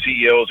the new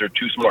CEOs are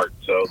too smart,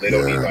 so they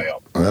don't need my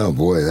help. Oh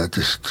boy,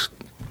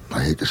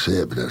 I hate to say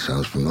it, but that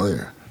sounds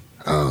familiar.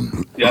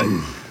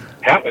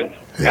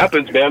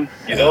 Happens, man.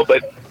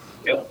 But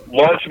it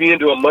launched me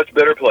into a much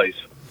better place.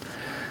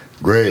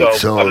 Great.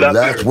 So I'm not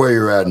that's bitter. where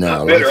you're at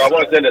now. I'm bitter. I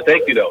want to send a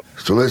thank you note.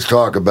 So let's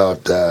talk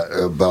about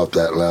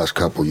that last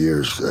couple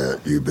years that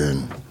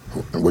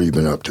what you've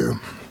been up to.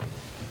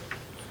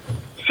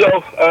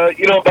 So,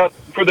 about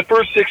for the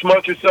first 6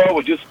 months or so, I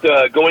was just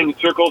going in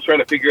circles, trying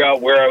to figure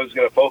out where I was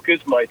going to focus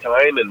my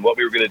time and what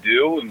we were going to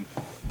do. And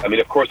I mean,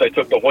 of course, I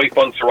took the Hoi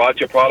Fung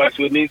Sriracha products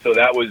with me, so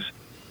that was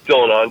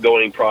still an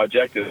ongoing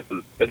project.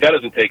 But that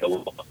doesn't take a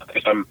lot.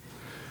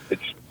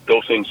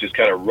 Those things just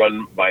kind of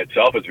run by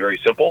itself. It's very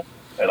simple,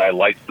 and I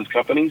license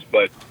companies.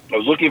 But I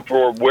was looking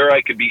for where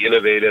I could be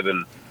innovative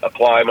and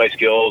apply my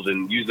skills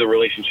and use the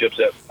relationships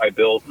that I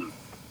built. And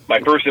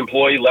my first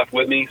employee left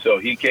with me, so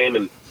he came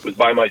and was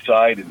by my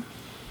side, and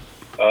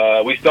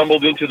we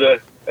stumbled into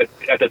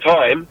at the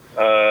time,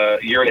 a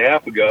year and a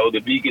half ago, the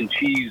vegan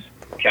cheese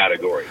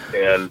category,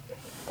 and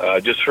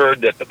just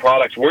heard that the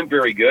products weren't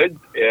very good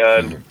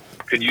and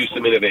could use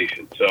some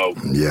innovation. So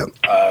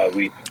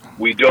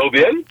we dove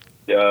in.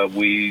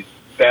 We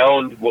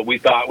found what we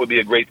thought would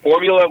be a great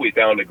formula. We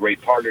found a great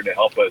partner to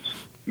help us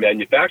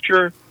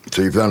manufacture.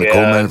 So you found a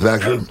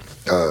co-manufacturer?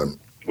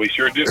 We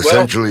sure do.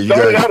 Essentially, well,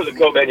 started out as a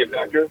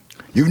co-manufacturer.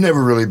 You've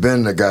never really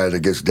been the guy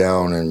that gets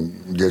down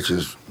and gets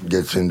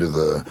into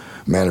the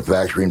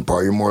manufacturing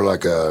part. You're more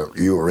like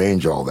you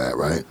arrange all that,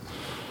 right?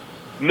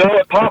 No,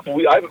 at Pop,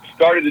 I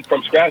started it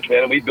from scratch,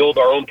 man, and we build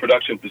our own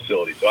production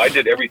facility. So I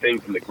did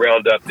everything from the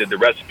ground up, did the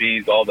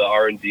recipes, all the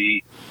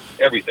R&D,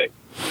 everything.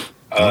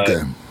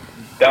 Okay.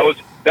 That was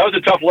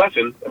a tough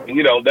lesson. I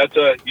mean,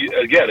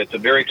 it's a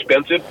very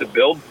expensive to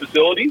build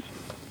facilities,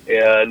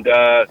 and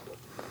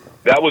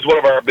that was one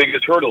of our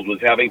biggest hurdles,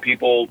 was having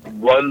people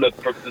run the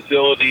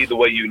facility the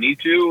way you need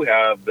to,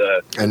 have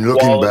the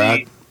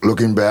quality.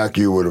 Looking back,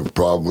 you would have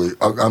probably.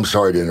 I'm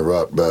sorry to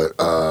interrupt, but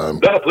no,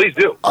 please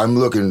do. I'm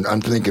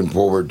thinking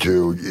forward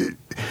to.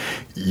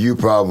 You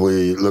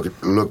probably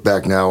look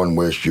back now and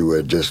wish you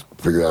had just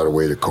figured out a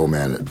way to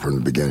co-man it from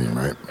the beginning,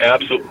 right?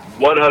 Absolutely,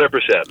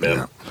 100%,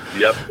 man. Yeah.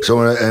 Yep. So,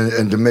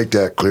 and to make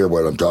that clear,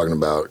 what I'm talking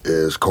about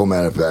is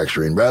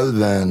co-manufacturing rather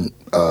than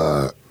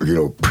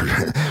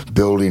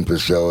building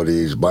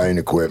facilities, buying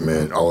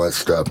equipment, all that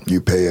stuff.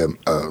 You pay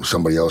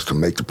somebody else to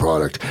make the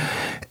product,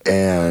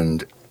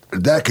 and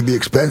that could be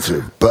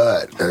expensive,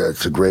 but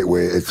it's a great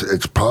way.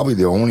 It's probably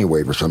the only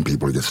way for some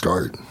people to get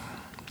started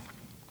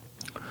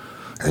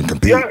and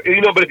compete. Yeah,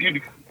 but if you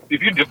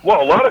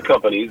a lot of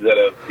companies that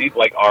have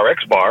like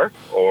RX Bar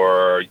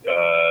or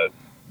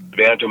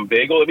Bantam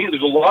Bagel. I mean,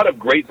 there's a lot of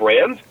great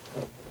brands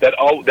that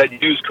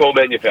use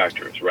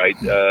co-manufacturers, right?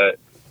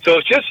 So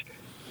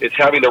it's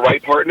having the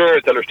right partner.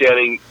 It's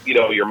understanding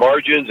your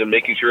margins and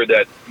making sure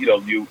that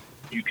you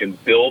can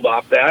build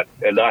off that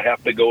and not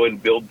have to go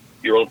and build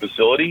your own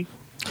facility.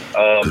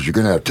 Because you're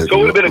going to have to take a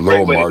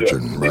low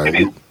margin, right?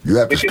 You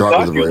have to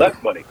start with the less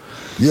money.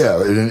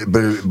 Yeah,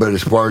 but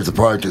as far as the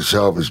product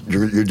itself,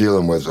 you're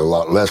dealing with a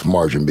lot less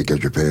margin because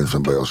you're paying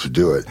somebody else to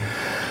do it.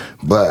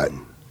 But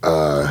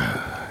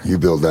you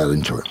build that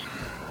into it,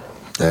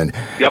 and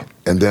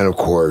then of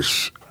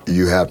course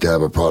you have to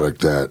have a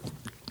product that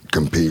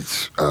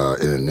competes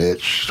in a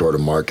niche sort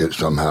of market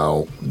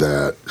somehow,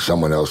 that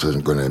someone else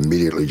isn't going to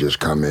immediately just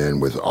come in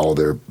with all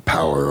their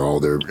power,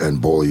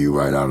 and bully you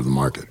right out of the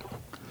market.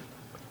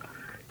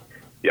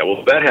 Yeah,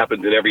 well, that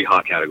happens in every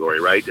hot category,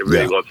 right?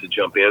 Everybody wants to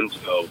jump in.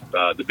 So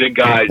the big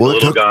guys, the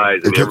little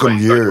guys. It took them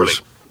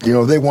years.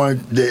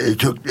 It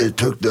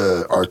took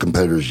our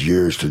competitors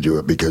years to do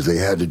it because they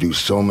had to do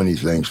so many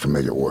things to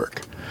make it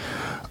work.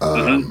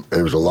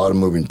 There was a lot of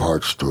moving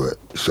parts to it.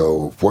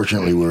 So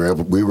fortunately, we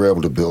were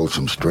able to build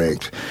some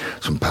strength,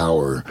 some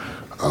power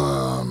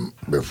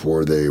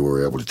before they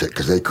were able to take.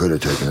 Because they could have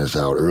taken us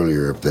out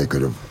earlier if they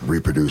could have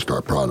reproduced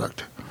our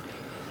product.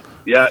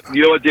 Yeah,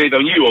 you know what, Dave? I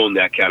mean, you own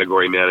that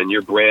category, man, and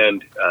your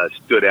brand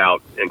stood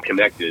out and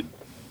connected.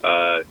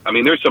 I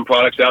mean, there's some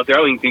products out there.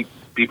 I don't even think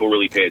people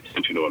really pay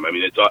attention to them. I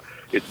mean,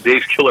 it's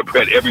Dave's Killer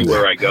Bread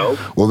everywhere I go.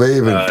 Well,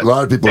 a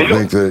lot of people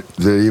think that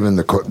even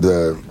the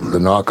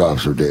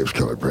knockoffs are Dave's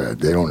Killer Bread.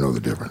 They don't know the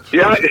difference.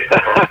 Yeah.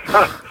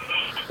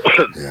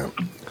 Yeah.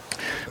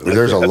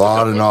 There's a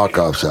lot of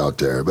knockoffs out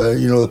there, but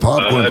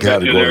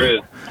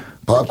the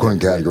popcorn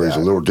category is a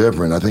little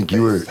different. I think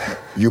you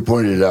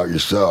pointed it out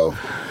yourself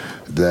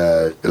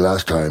that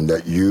last time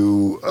that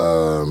you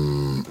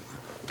don't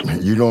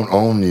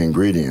own the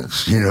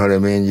ingredients. You know what I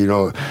mean?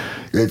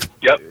 It's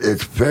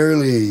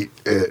fairly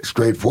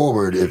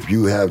straightforward if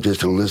you have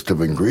just a list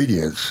of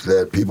ingredients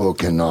that people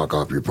can knock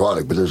off your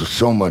product, but there's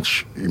so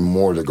much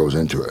more that goes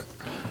into it.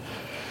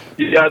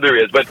 Yeah, there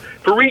is. But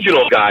for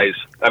regional guys,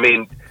 I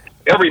mean,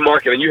 every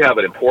market, and you have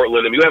it in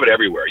Portland, and you have it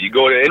everywhere. You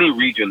go to any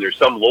region, there's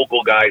some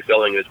local guy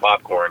selling his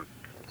popcorn.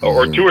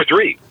 Or two or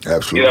three.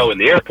 Absolutely. In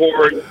the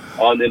airport,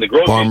 in the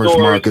grocery farmers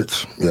stores,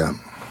 markets,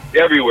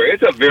 everywhere.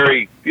 It's a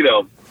very,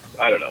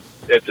 I don't know.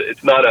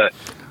 It's not a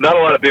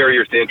lot of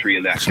barriers to entry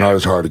in that. It's not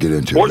as hard to get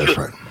into. That's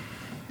right.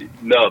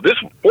 No,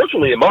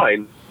 fortunately in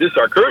mine, this is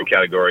our current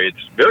category.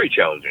 It's very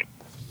challenging.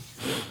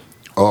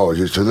 Oh,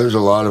 so there's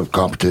a lot of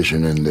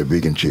competition in the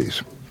vegan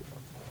cheese.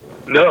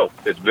 No,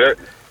 it's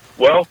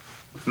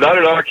not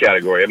in our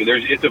category. I mean,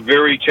 it's a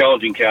very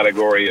challenging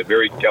category, a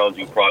very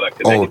challenging product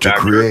to manufacture. To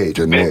create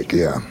and make,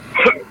 yeah.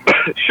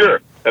 Sure.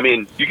 I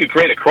mean, you could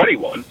create a cruddy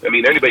one. I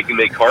mean, anybody can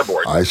make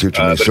cardboard. I see what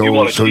you mean. But if you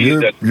want a So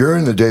cheese you're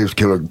in the Dave's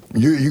Killer.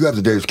 You got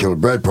the Dave's Killer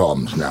bread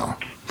problems now.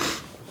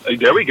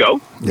 there we go.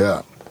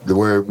 Yeah.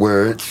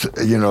 Where it's,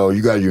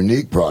 you got a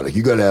unique product.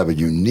 You got to have a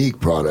unique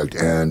product,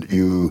 and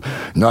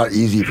not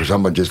easy for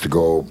someone just to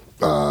go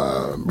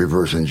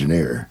reverse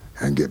engineer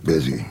and get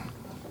busy.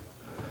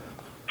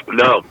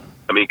 No,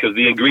 I mean, because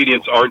the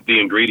ingredients aren't the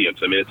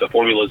ingredients. I mean, it's a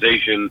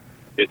formulation.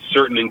 It's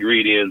certain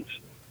ingredients,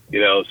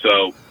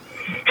 so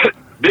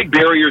big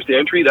barriers to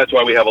entry. That's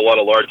why we have a lot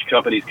of large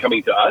companies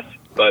coming to us.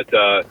 But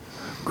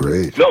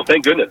great. No,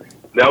 thank goodness.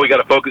 Now we got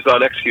to focus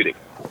on executing.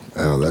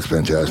 Oh, that's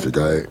fantastic.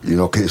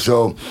 Okay,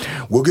 so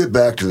we'll get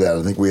back to that.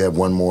 I think we have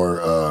one more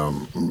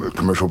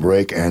commercial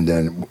break, and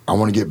then I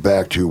want to get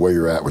back to where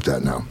you're at with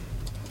that now.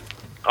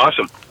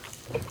 Awesome.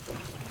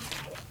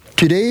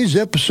 Today's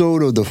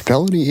episode of the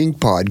Felony Inc.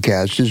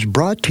 podcast is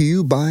brought to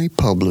you by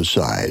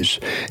Publicize,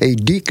 a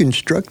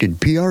deconstructed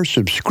PR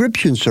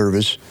subscription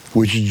service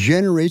which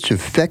generates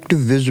effective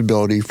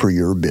visibility for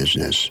your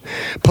business.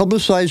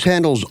 Publicize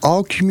handles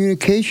all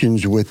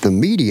communications with the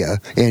media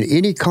and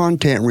any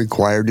content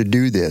required to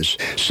do this,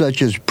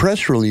 such as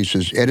press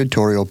releases,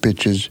 editorial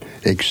pitches,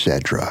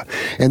 etc.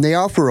 And they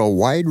offer a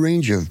wide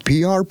range of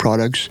PR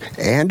products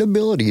and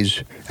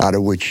abilities out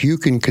of which you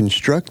can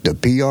construct the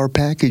PR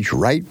package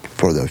right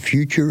for the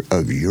future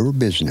of your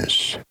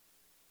business.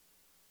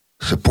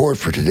 Support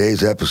for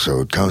today's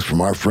episode comes from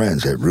our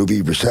friends at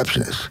Ruby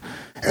Receptionists.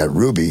 At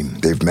Ruby,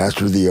 they've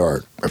mastered the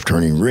art of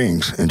turning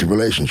rings into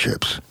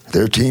relationships.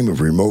 Their team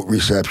of remote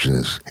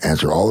receptionists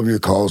answer all of your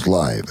calls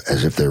live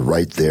as if they're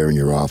right there in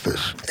your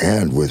office.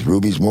 And with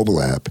Ruby's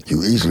mobile app,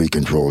 you easily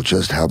control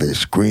just how they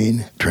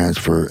screen,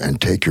 transfer,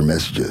 and take your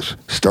messages.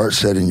 Start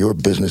setting your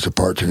business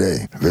apart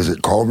today.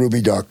 Visit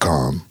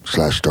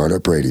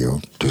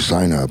callruby.com/startupradio to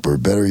sign up, or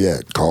better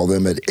yet, call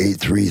them at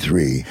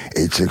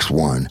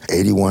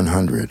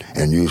 833-861-8100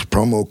 and use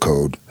promo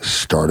code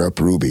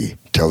StartupRuby.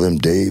 Tell them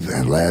Dave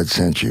and Lad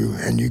sent you,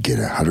 and you get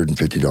a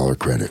 $150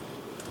 credit.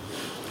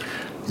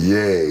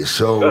 Yay.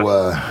 So,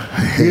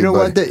 hey, you know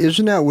buddy. what?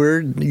 Isn't that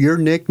weird? Your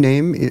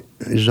nickname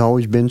has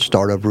always been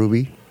Startup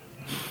Ruby.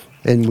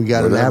 And we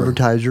got Whatever. an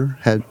advertiser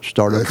had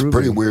Startup That's a Ruby.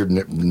 pretty weird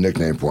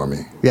nickname for me.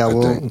 Yeah, I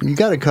well, think. you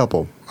got a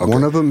couple. Okay.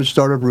 One of them is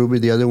Startup Ruby.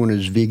 The other one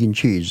is Vegan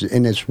Cheese.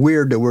 And it's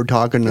weird that we're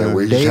talking to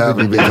We just David.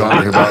 happen to be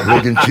talking about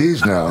vegan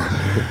cheese now.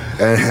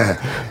 And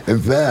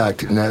in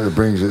fact, now that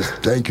brings us,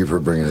 thank you for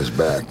bringing us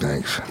back,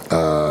 thanks.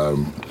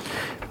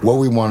 What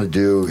we want to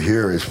do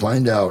here is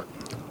find out,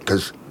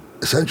 because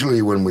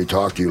essentially when we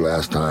talked to you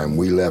last time,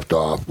 we left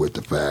off with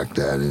the fact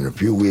that in a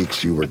few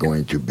weeks you were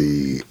going to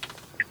be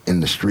in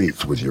the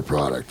streets with your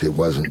product. It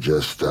wasn't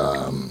just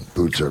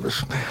food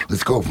service.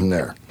 Let's go from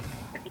there.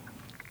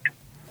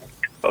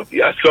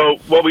 Yeah, so,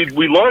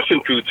 we launched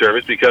in food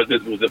service because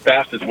it was the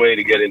fastest way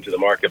to get into the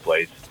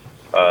marketplace.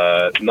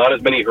 Not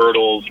as many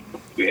hurdles.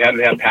 We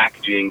hadn't had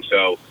packaging,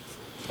 so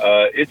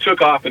it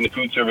took off in the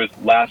food service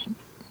last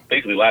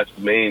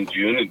May and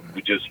June.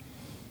 We just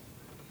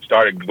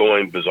started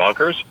going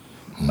bazonkers.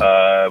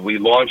 We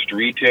launched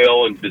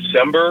retail in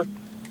December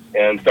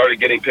and started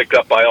getting picked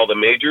up by all the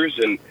majors.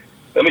 And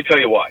let me tell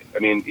you why. I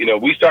mean,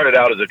 we started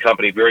out as a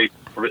company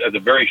as a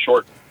very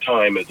short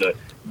time as a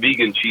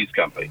vegan cheese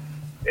company.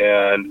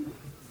 And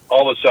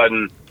all of a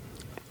sudden,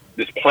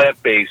 this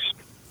plant-based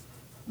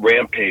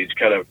rampage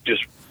kind of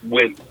just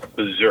went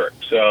berserk.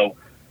 So,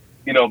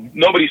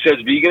 nobody says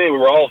vegan, and we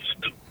were all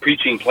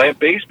preaching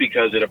plant-based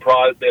because it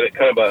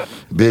kind of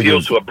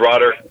appeals to a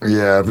broader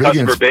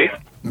customer base.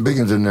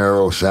 Vegan's a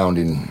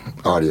narrow-sounding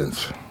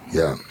audience,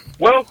 yeah.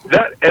 Well,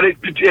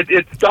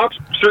 it stops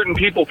certain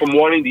people from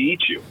wanting to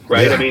eat you,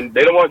 right? Yeah. I mean,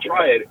 they don't want to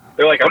try it.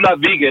 They're like, I'm not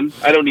vegan,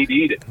 I don't need to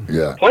eat it.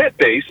 Yeah.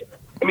 Plant-based,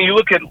 I mean, you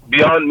look at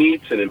Beyond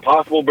Meats and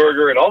Impossible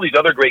Burger and all these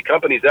other great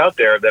companies out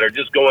there that are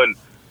just going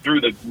through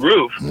the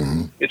roof.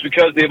 Mm-hmm. It's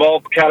because they've all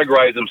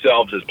categorized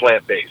themselves as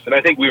plant-based. And I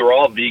think we were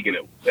all vegan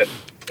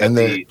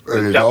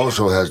It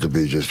also has to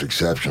be just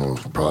exceptional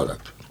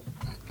product.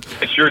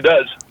 It sure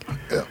does.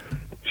 Yeah.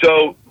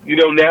 So,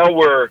 now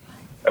we're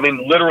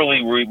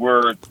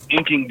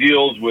inking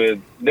deals with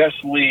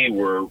Nestle.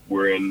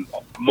 We're in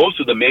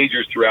most of the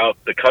majors throughout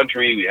the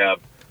country. We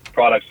have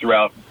products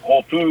throughout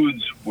Whole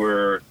Foods.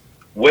 We're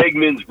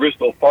Wegmans,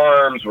 Bristol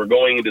Farms. We're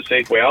going into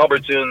Safeway,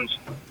 Albertsons.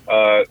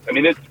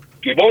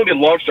 We've only been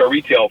launched our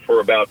retail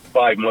for about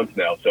 5 months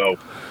now. So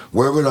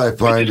where would I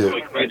find it's it?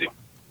 really crazy.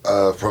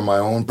 For my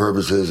own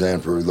purposes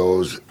and for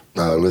those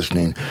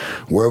listening,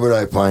 where would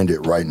I find it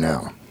right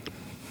now?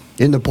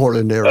 In the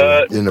Portland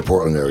area. In the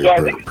Portland area, So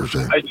I think per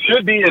se. it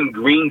should be in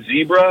Green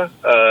Zebra.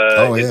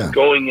 It's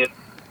going in.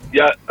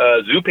 Yeah,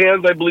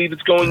 Zupans, I believe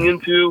it's going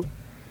into.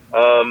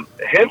 A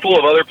handful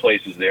of other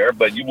places there,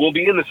 but you will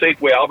be in the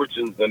Safeway,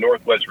 Albertsons, the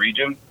Northwest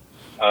region.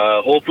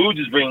 Whole Foods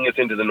is bringing us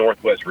into the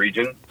Northwest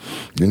region.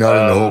 You're not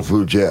in the Whole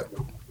Foods yet,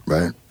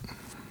 right?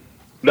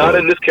 Not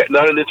in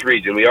this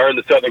region. We are in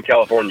the Southern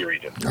California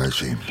region. I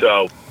see.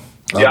 So,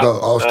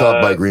 I'll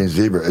stop by Green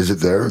Zebra. Is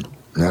it there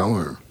now?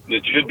 Or?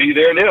 It should be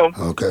there now.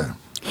 Okay.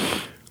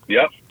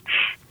 Yep.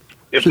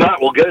 If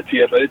not, we'll get it to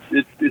you. But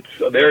it's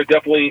there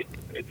definitely.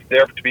 It's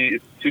there to be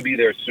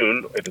there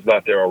soon. If it's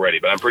not there already,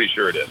 but I'm pretty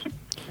sure it is.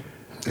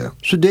 Yeah.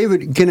 So,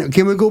 David,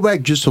 can we go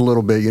back just a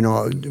little bit?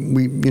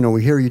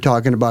 We hear you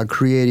talking about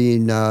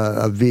creating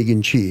a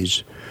vegan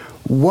cheese.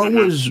 What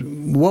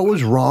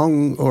was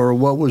wrong or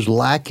what was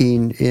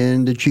lacking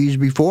in the cheese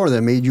before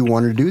that made you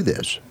want to do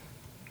this?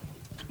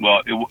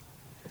 Well, it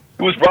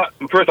was brought.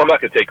 First, I'm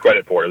not going to take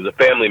credit for it. It was a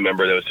family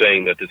member that was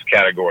saying that this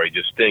category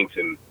just stinks,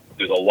 and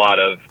there's a lot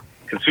of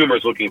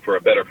consumers looking for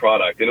a better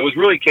product. And it was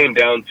really came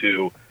down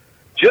to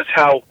just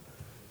how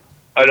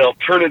an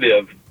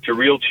alternative to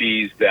real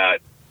cheese that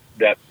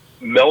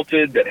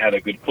melted, that had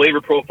a good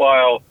flavor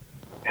profile,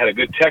 had a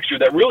good texture,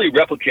 that really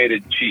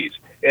replicated cheese.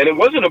 And it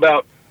wasn't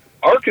about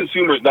our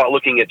consumers not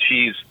looking at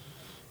cheese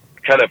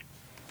kind of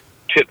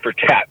tit for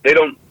tat. They're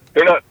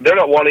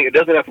not wanting, it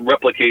doesn't have to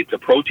replicate the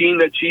protein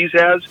that cheese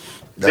has.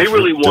 That's they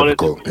really wanted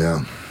difficult,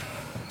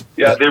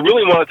 they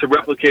really wanted to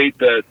replicate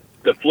the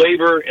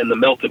flavor and the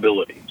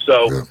meltability.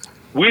 So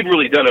we've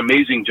really done an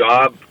amazing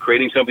job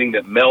creating something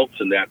that melts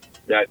and that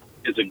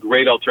is a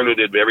great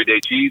alternative to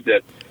everyday cheese.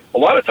 That a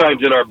lot of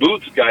times in our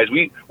booths, guys,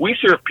 we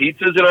serve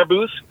pizzas in our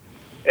booths,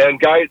 and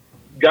guys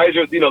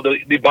are,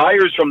 the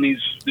buyers from the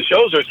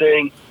shows are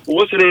saying, well,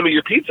 what's the name of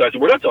your pizza? I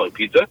said, we're not selling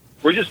pizza.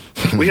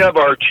 We have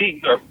our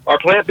cheese, our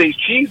plant-based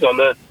cheese on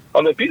the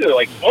pizza. They're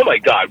like, oh my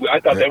God,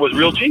 I thought that was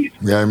real cheese.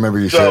 Yeah, I remember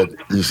you said,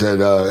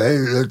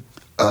 hey,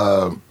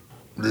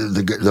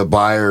 the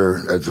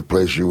buyer at the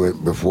place you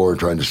went before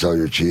trying to sell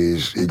your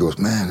cheese, he goes,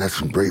 man, that's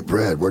some great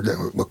bread. What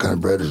kind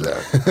of bread is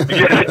that?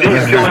 Yeah,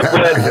 Dave's Killer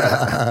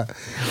Bread.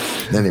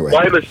 Anyway.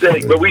 My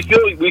mistake, but we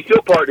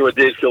still partner with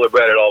Dave's Killer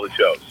Bread at all the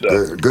shows.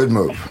 So. Good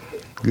move.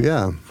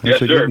 Yeah,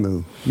 that's a good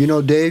move.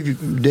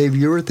 Dave,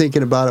 you were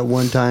thinking about it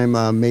one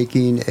time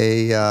making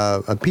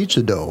a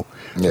pizza dough,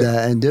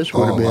 and this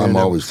would have been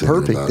a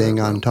perfect thing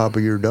on top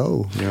of your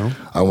dough.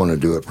 I want to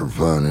do it for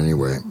fun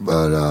anyway.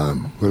 But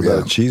what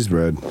about cheese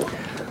bread?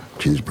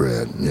 Cheese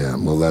bread, yeah.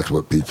 Well, that's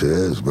what pizza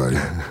is, buddy.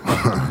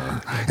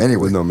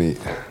 Anyway, with no meat.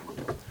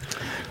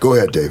 Go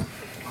ahead, Dave.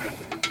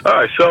 All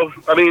right, so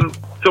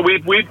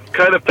we've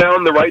kind of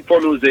found the right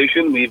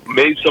formulation. We've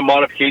made some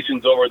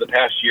modifications over the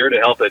past year to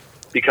help it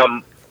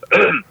become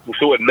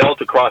so it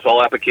melts across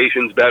all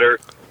applications better,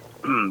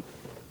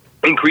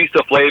 increase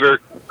the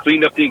flavor,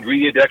 cleaned up the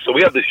ingredient deck. So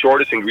we have the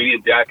shortest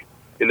ingredient deck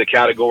in the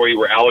category.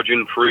 We're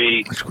allergen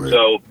free.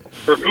 So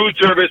for food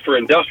service, for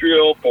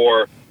industrial,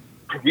 for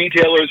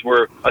retailers,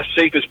 we're a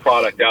safest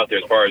product out there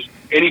as far as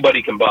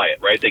anybody can buy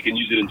it, right? They can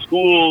use it in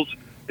schools.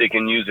 They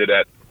can use it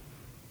at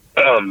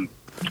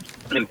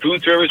in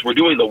food service. We're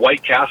doing the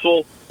White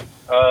Castle,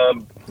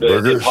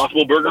 the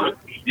Impossible Burger.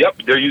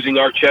 Yep, they're using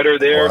our cheddar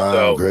there. Wow,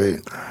 so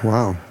great.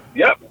 Wow.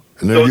 Yep.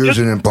 And they're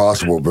using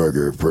Impossible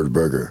Burger for the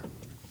burger.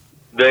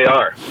 They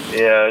are.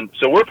 And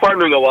so we're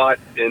partnering a lot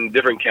in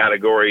different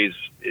categories.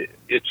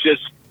 It's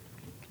just,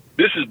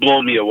 this has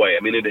blown me away. I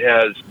mean, it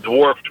has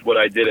dwarfed what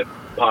I did at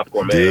Pop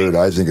Gourmet. Dude,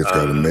 I think it's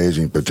got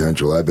amazing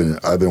potential. I've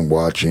been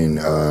watching,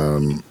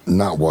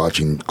 not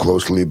watching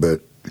closely,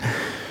 but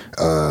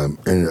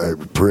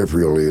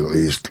peripherally at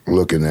least,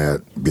 looking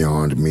at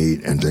Beyond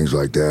Meat and things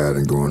like that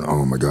and going,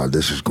 oh my God,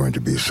 this is going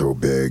to be so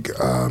big.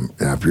 And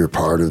if you're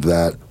part of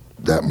that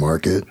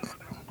market,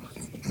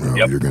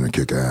 you're going to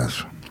kick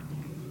ass.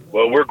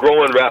 Well, we're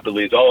growing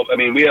rapidly.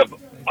 We have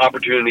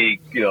opportunity,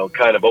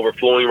 kind of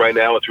overflowing right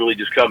now. It really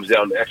just comes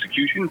down to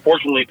execution.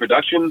 Fortunately,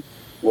 production,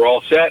 we're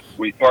all set.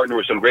 We partner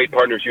with some great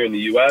partners here in the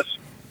U.S.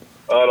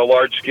 on a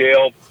large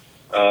scale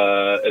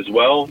as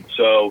well.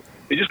 So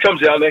it just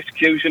comes down to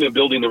execution and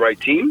building the right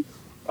team.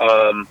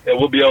 And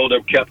we'll be able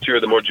to capture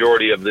the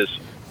majority of this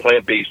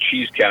plant-based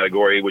cheese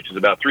category, which is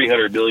about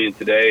 $300 billion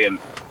today and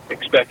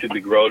expected to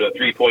grow to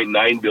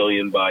 $3.9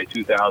 billion by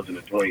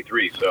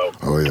 2023. So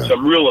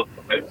some real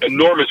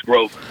enormous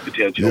growth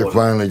potential. You're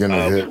finally going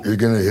to hit. You're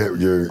going to hit.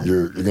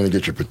 You're going to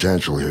get your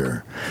potential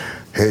here.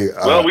 Hey.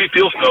 Well, we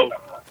feel so.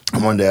 I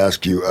wanted to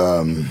ask you.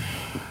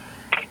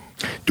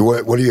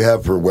 What do you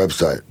have for a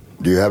website?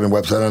 Do you have a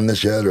website on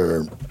this yet,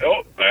 or?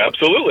 Oh,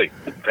 absolutely.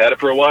 I've had it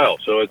for a while.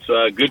 So it's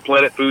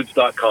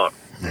goodplanetfoods.com.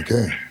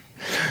 Okay.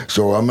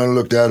 So I'm going to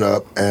look that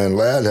up. And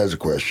Ladd has a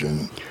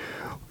question.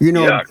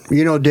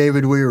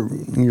 David,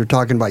 you're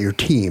talking about your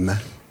team,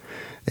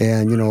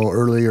 and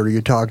earlier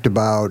you talked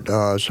about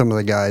some of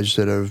the guys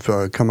that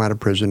have come out of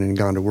prison and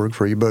gone to work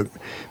for you. But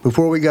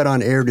before we got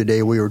on air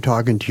today, we were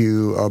talking to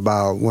you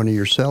about one of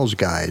your sales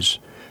guys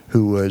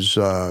who was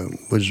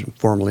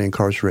formerly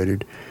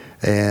incarcerated,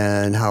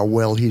 and how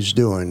well he's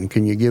doing.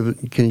 Can you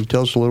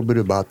tell us a little bit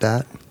about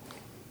that?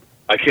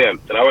 I can,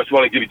 and I just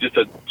want to give you just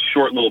a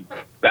short little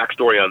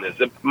backstory on this.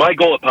 My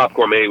goal at Pop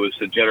Gourmet was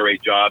to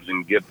generate jobs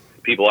and give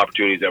people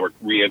opportunities that were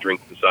re-entering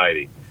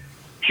society.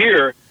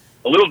 Here,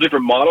 a little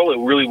different model. It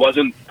really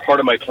wasn't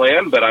part of my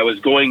plan, but I was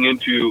going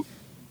into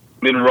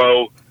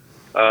Monroe,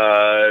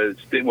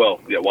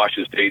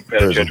 Washington State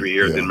Penitentiary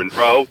here in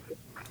Monroe,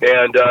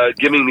 and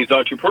giving these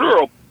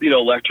entrepreneurial,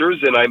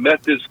 lectures. And I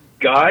met this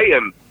guy,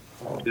 and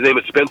his name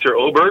is Spencer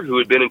Oberg, who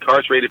had been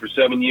incarcerated for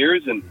 7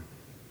 years, and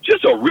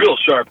just a real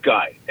sharp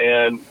guy.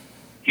 And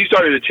he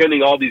started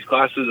attending all these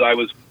classes I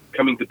was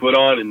coming to put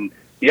on, and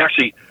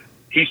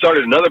he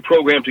started another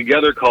program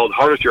together called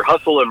Harness Your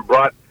Hustle, and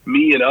brought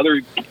me and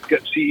other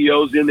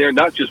CEOs in there,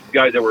 not just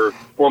guys that were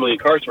formerly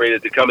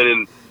incarcerated, to come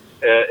in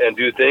and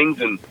do things.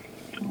 And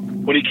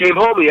when he came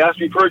home, he asked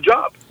me for a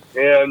job.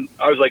 And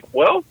I was like,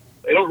 well,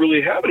 I don't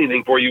really have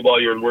anything for you while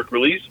you're in work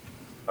release.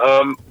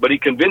 But he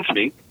convinced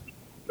me,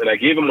 and I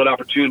gave him an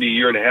opportunity a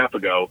year and a half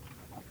ago.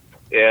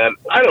 And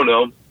I don't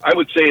know, I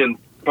would say in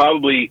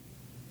probably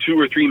 2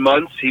 or 3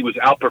 months, he was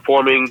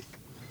outperforming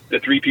the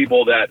 3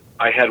 people that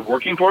I had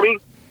working for me.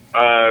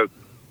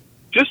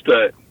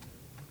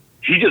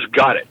 He just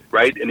got it,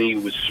 right? And he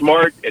was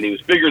smart, and he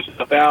was figuring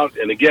stuff out.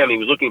 And again, he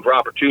was looking for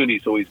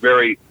opportunities, so he's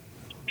very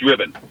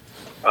driven.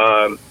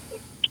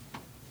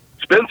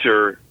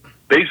 Spencer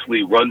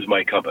basically runs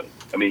my company.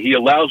 I mean, he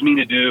allows me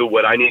to do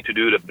what I need to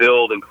do to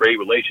build and create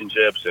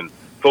relationships and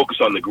focus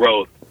on the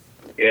growth.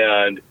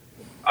 And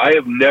I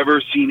have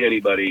never seen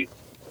anybody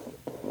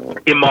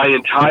in my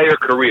entire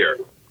career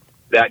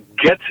that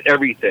gets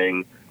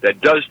everything, that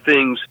does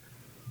things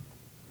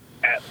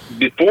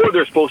before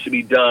they're supposed to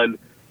be done,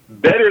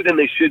 better than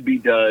they should be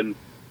done,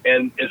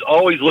 and is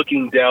always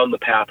looking down the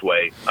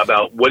pathway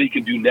about what he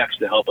can do next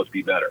to help us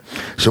be better.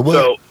 So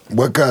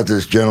what got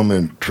this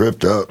gentleman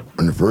tripped up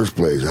in the first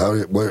place?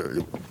 What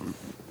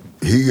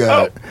he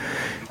got?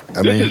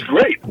 This is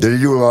great. Did he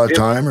do a lot of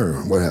time,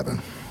 or what happened?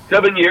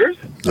 7 years.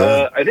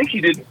 Yeah. I think he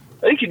did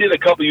a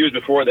couple years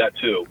before that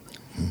too.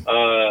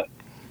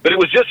 But it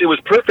was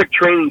perfect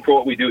training for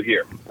what we do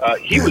here.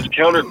 He was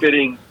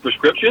counterfeiting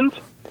prescriptions,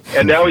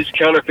 and now he's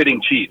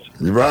counterfeiting cheese.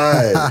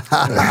 Right.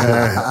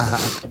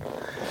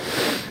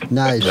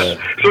 Nice. So,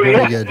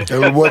 Very yeah.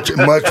 good.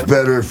 Much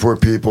better for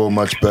people,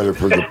 much better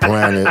for the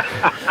planet.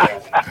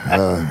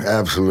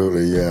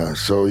 Absolutely, yeah.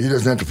 So he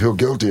doesn't have to feel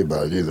guilty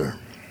about it either.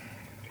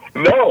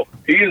 No,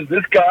 he is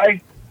this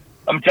guy.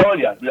 I'm telling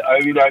you. I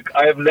mean,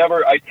 I have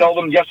never. I tell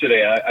them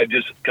yesterday. I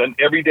just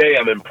every day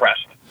I'm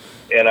impressed,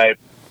 and I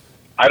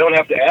don't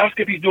have to ask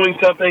if he's doing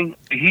something.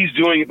 He's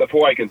doing it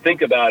before I can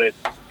think about it.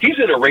 He's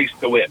in a race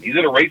to win. He's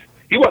in a race.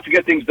 He wants to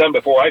get things done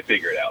before I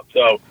figure it out.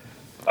 So,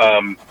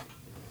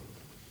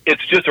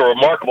 it's just a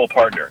remarkable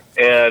partner.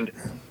 And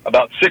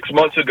about 6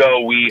 months ago,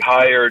 we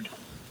hired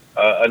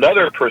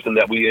another person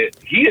that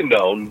he had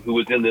known, who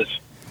was in this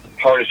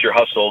Harness Your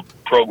Hustle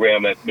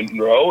program at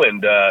Monroe.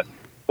 And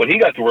when he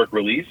got to work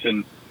release,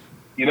 and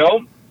he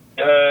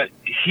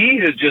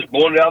has just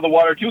blown it out of the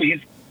water too.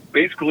 He's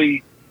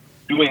basically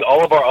doing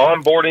all of our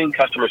onboarding,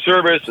 customer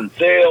service, and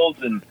sales,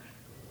 and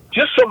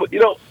just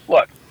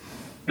look,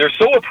 they're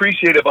so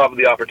appreciative of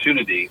the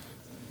opportunity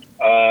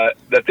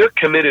that they're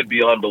committed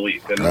beyond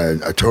belief.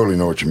 And I totally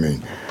know what you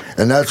mean.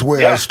 And that's the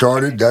way I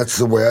started. That's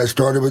the way I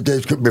started with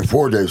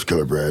before Dave's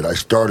Killer Bread. I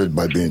started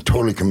by being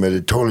totally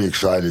committed, totally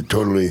excited,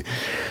 totally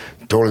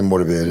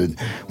motivated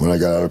when I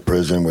got out of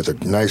prison with a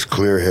nice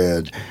clear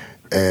head.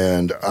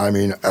 And I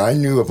mean, I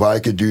knew if I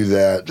could do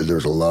that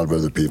there's a lot of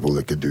other people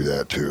that could do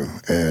that too.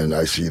 And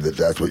I see that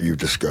that's what you've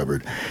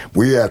discovered.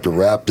 We have to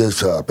wrap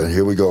this up. And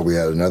here we go. We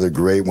had another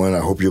great one. I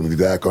hope you'll be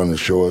back on the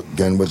show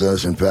again with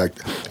us. In fact,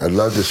 I'd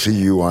love to see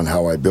you on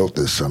How I Built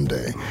This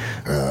someday.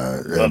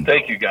 Well,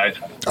 thank you, guys.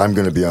 I'm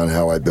going to be on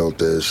How I Built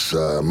This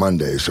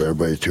Monday, so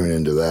everybody tune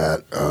into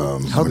that.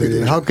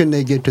 How can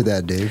they get to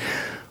that, Dave?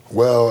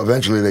 Well,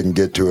 eventually they can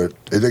get to it.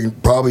 They can,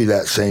 probably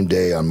that same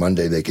day on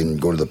Monday they can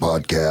go to the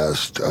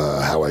podcast,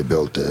 How I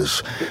Built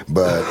This.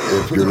 But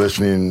if you're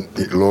listening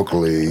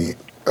locally,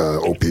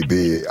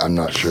 OPB, I'm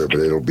not sure, but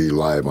it'll be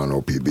live on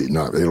OPB.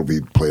 It'll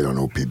be played on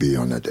OPB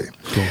on that day.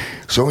 Cool.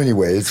 So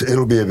anyway,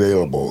 it'll be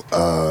available.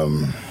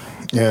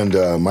 And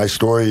my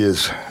story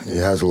has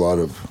a lot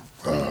of,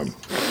 has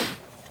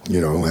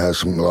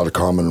a lot of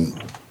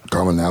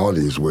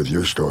commonalities with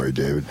your story,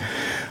 David.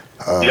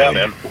 Yeah,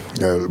 man.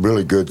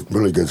 Really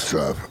good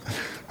stuff.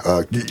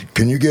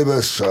 Can you give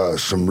us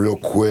some real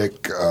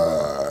quick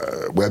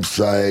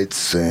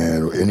websites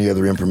and any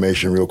other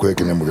information real quick,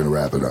 and then we're going to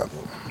wrap it up?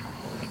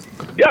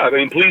 Yeah, I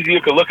mean, please, you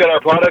can look at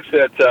our products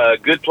at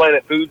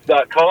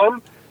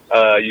goodplanetfoods.com.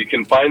 You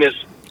can find us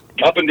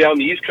up and down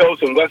the East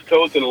Coast and West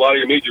Coast and a lot of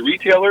your major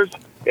retailers,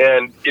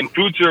 and in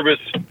food service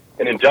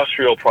and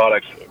industrial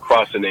products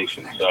across the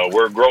nation. So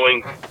we're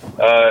growing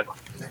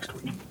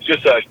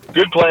just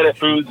Good Planet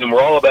Foods, and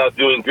we're all about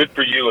doing good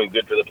for you and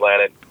good for the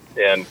planet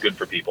and good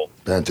for people.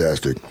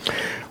 Fantastic.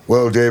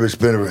 Well, Dave, it's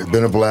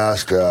been a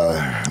blast.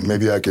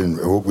 Maybe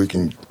hope we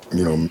can,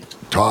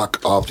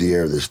 talk off the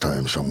air this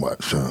time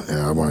somewhat. So,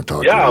 I want to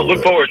talk. Yeah, I'll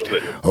look forward to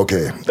it.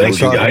 Okay. Thanks,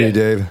 you guys. To you,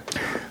 Dave.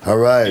 All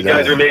right. You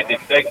guys are amazing.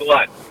 Thanks a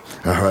lot.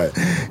 All right.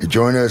 You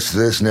join us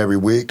this and every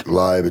week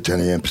live at 10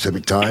 a.m.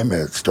 Pacific time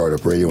at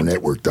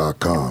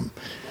startupradionetwork.com.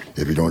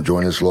 If you don't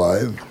join us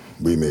live,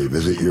 we may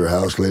visit your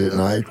house late at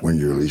night when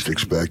you're least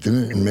expecting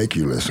it and make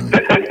you listen.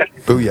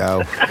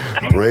 Booyah.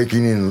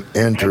 Breaking and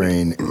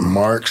entering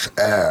Mark's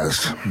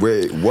ass.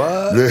 Wait,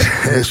 what?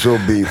 This will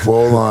be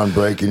full-on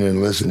breaking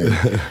and listening.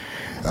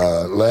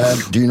 Lad,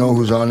 do you know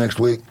who's on next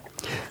week?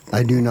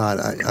 I do not.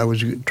 I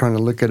was trying to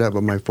look it up,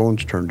 but my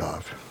phone's turned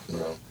off.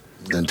 No.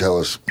 Then tell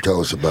us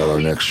about our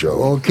next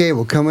show. Okay,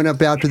 well, coming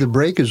up after the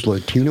break is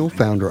Latino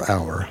Founder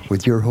Hour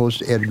with your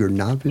host Edgar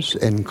Navis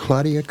and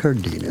Claudia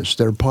Cardenas.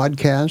 Their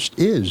podcast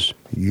is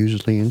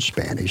usually in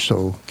Spanish,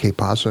 so que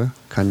pasa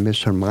con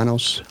mis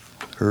hermanos,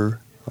 her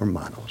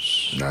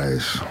hermanos.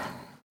 Nice.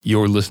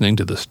 You're listening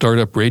to the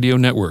Startup Radio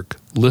Network.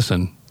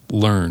 Listen,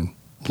 learn,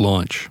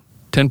 launch.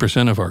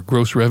 10% of our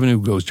gross revenue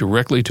goes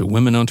directly to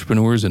women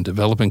entrepreneurs in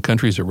developing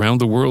countries around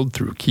the world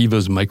through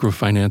Kiva's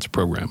microfinance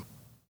program.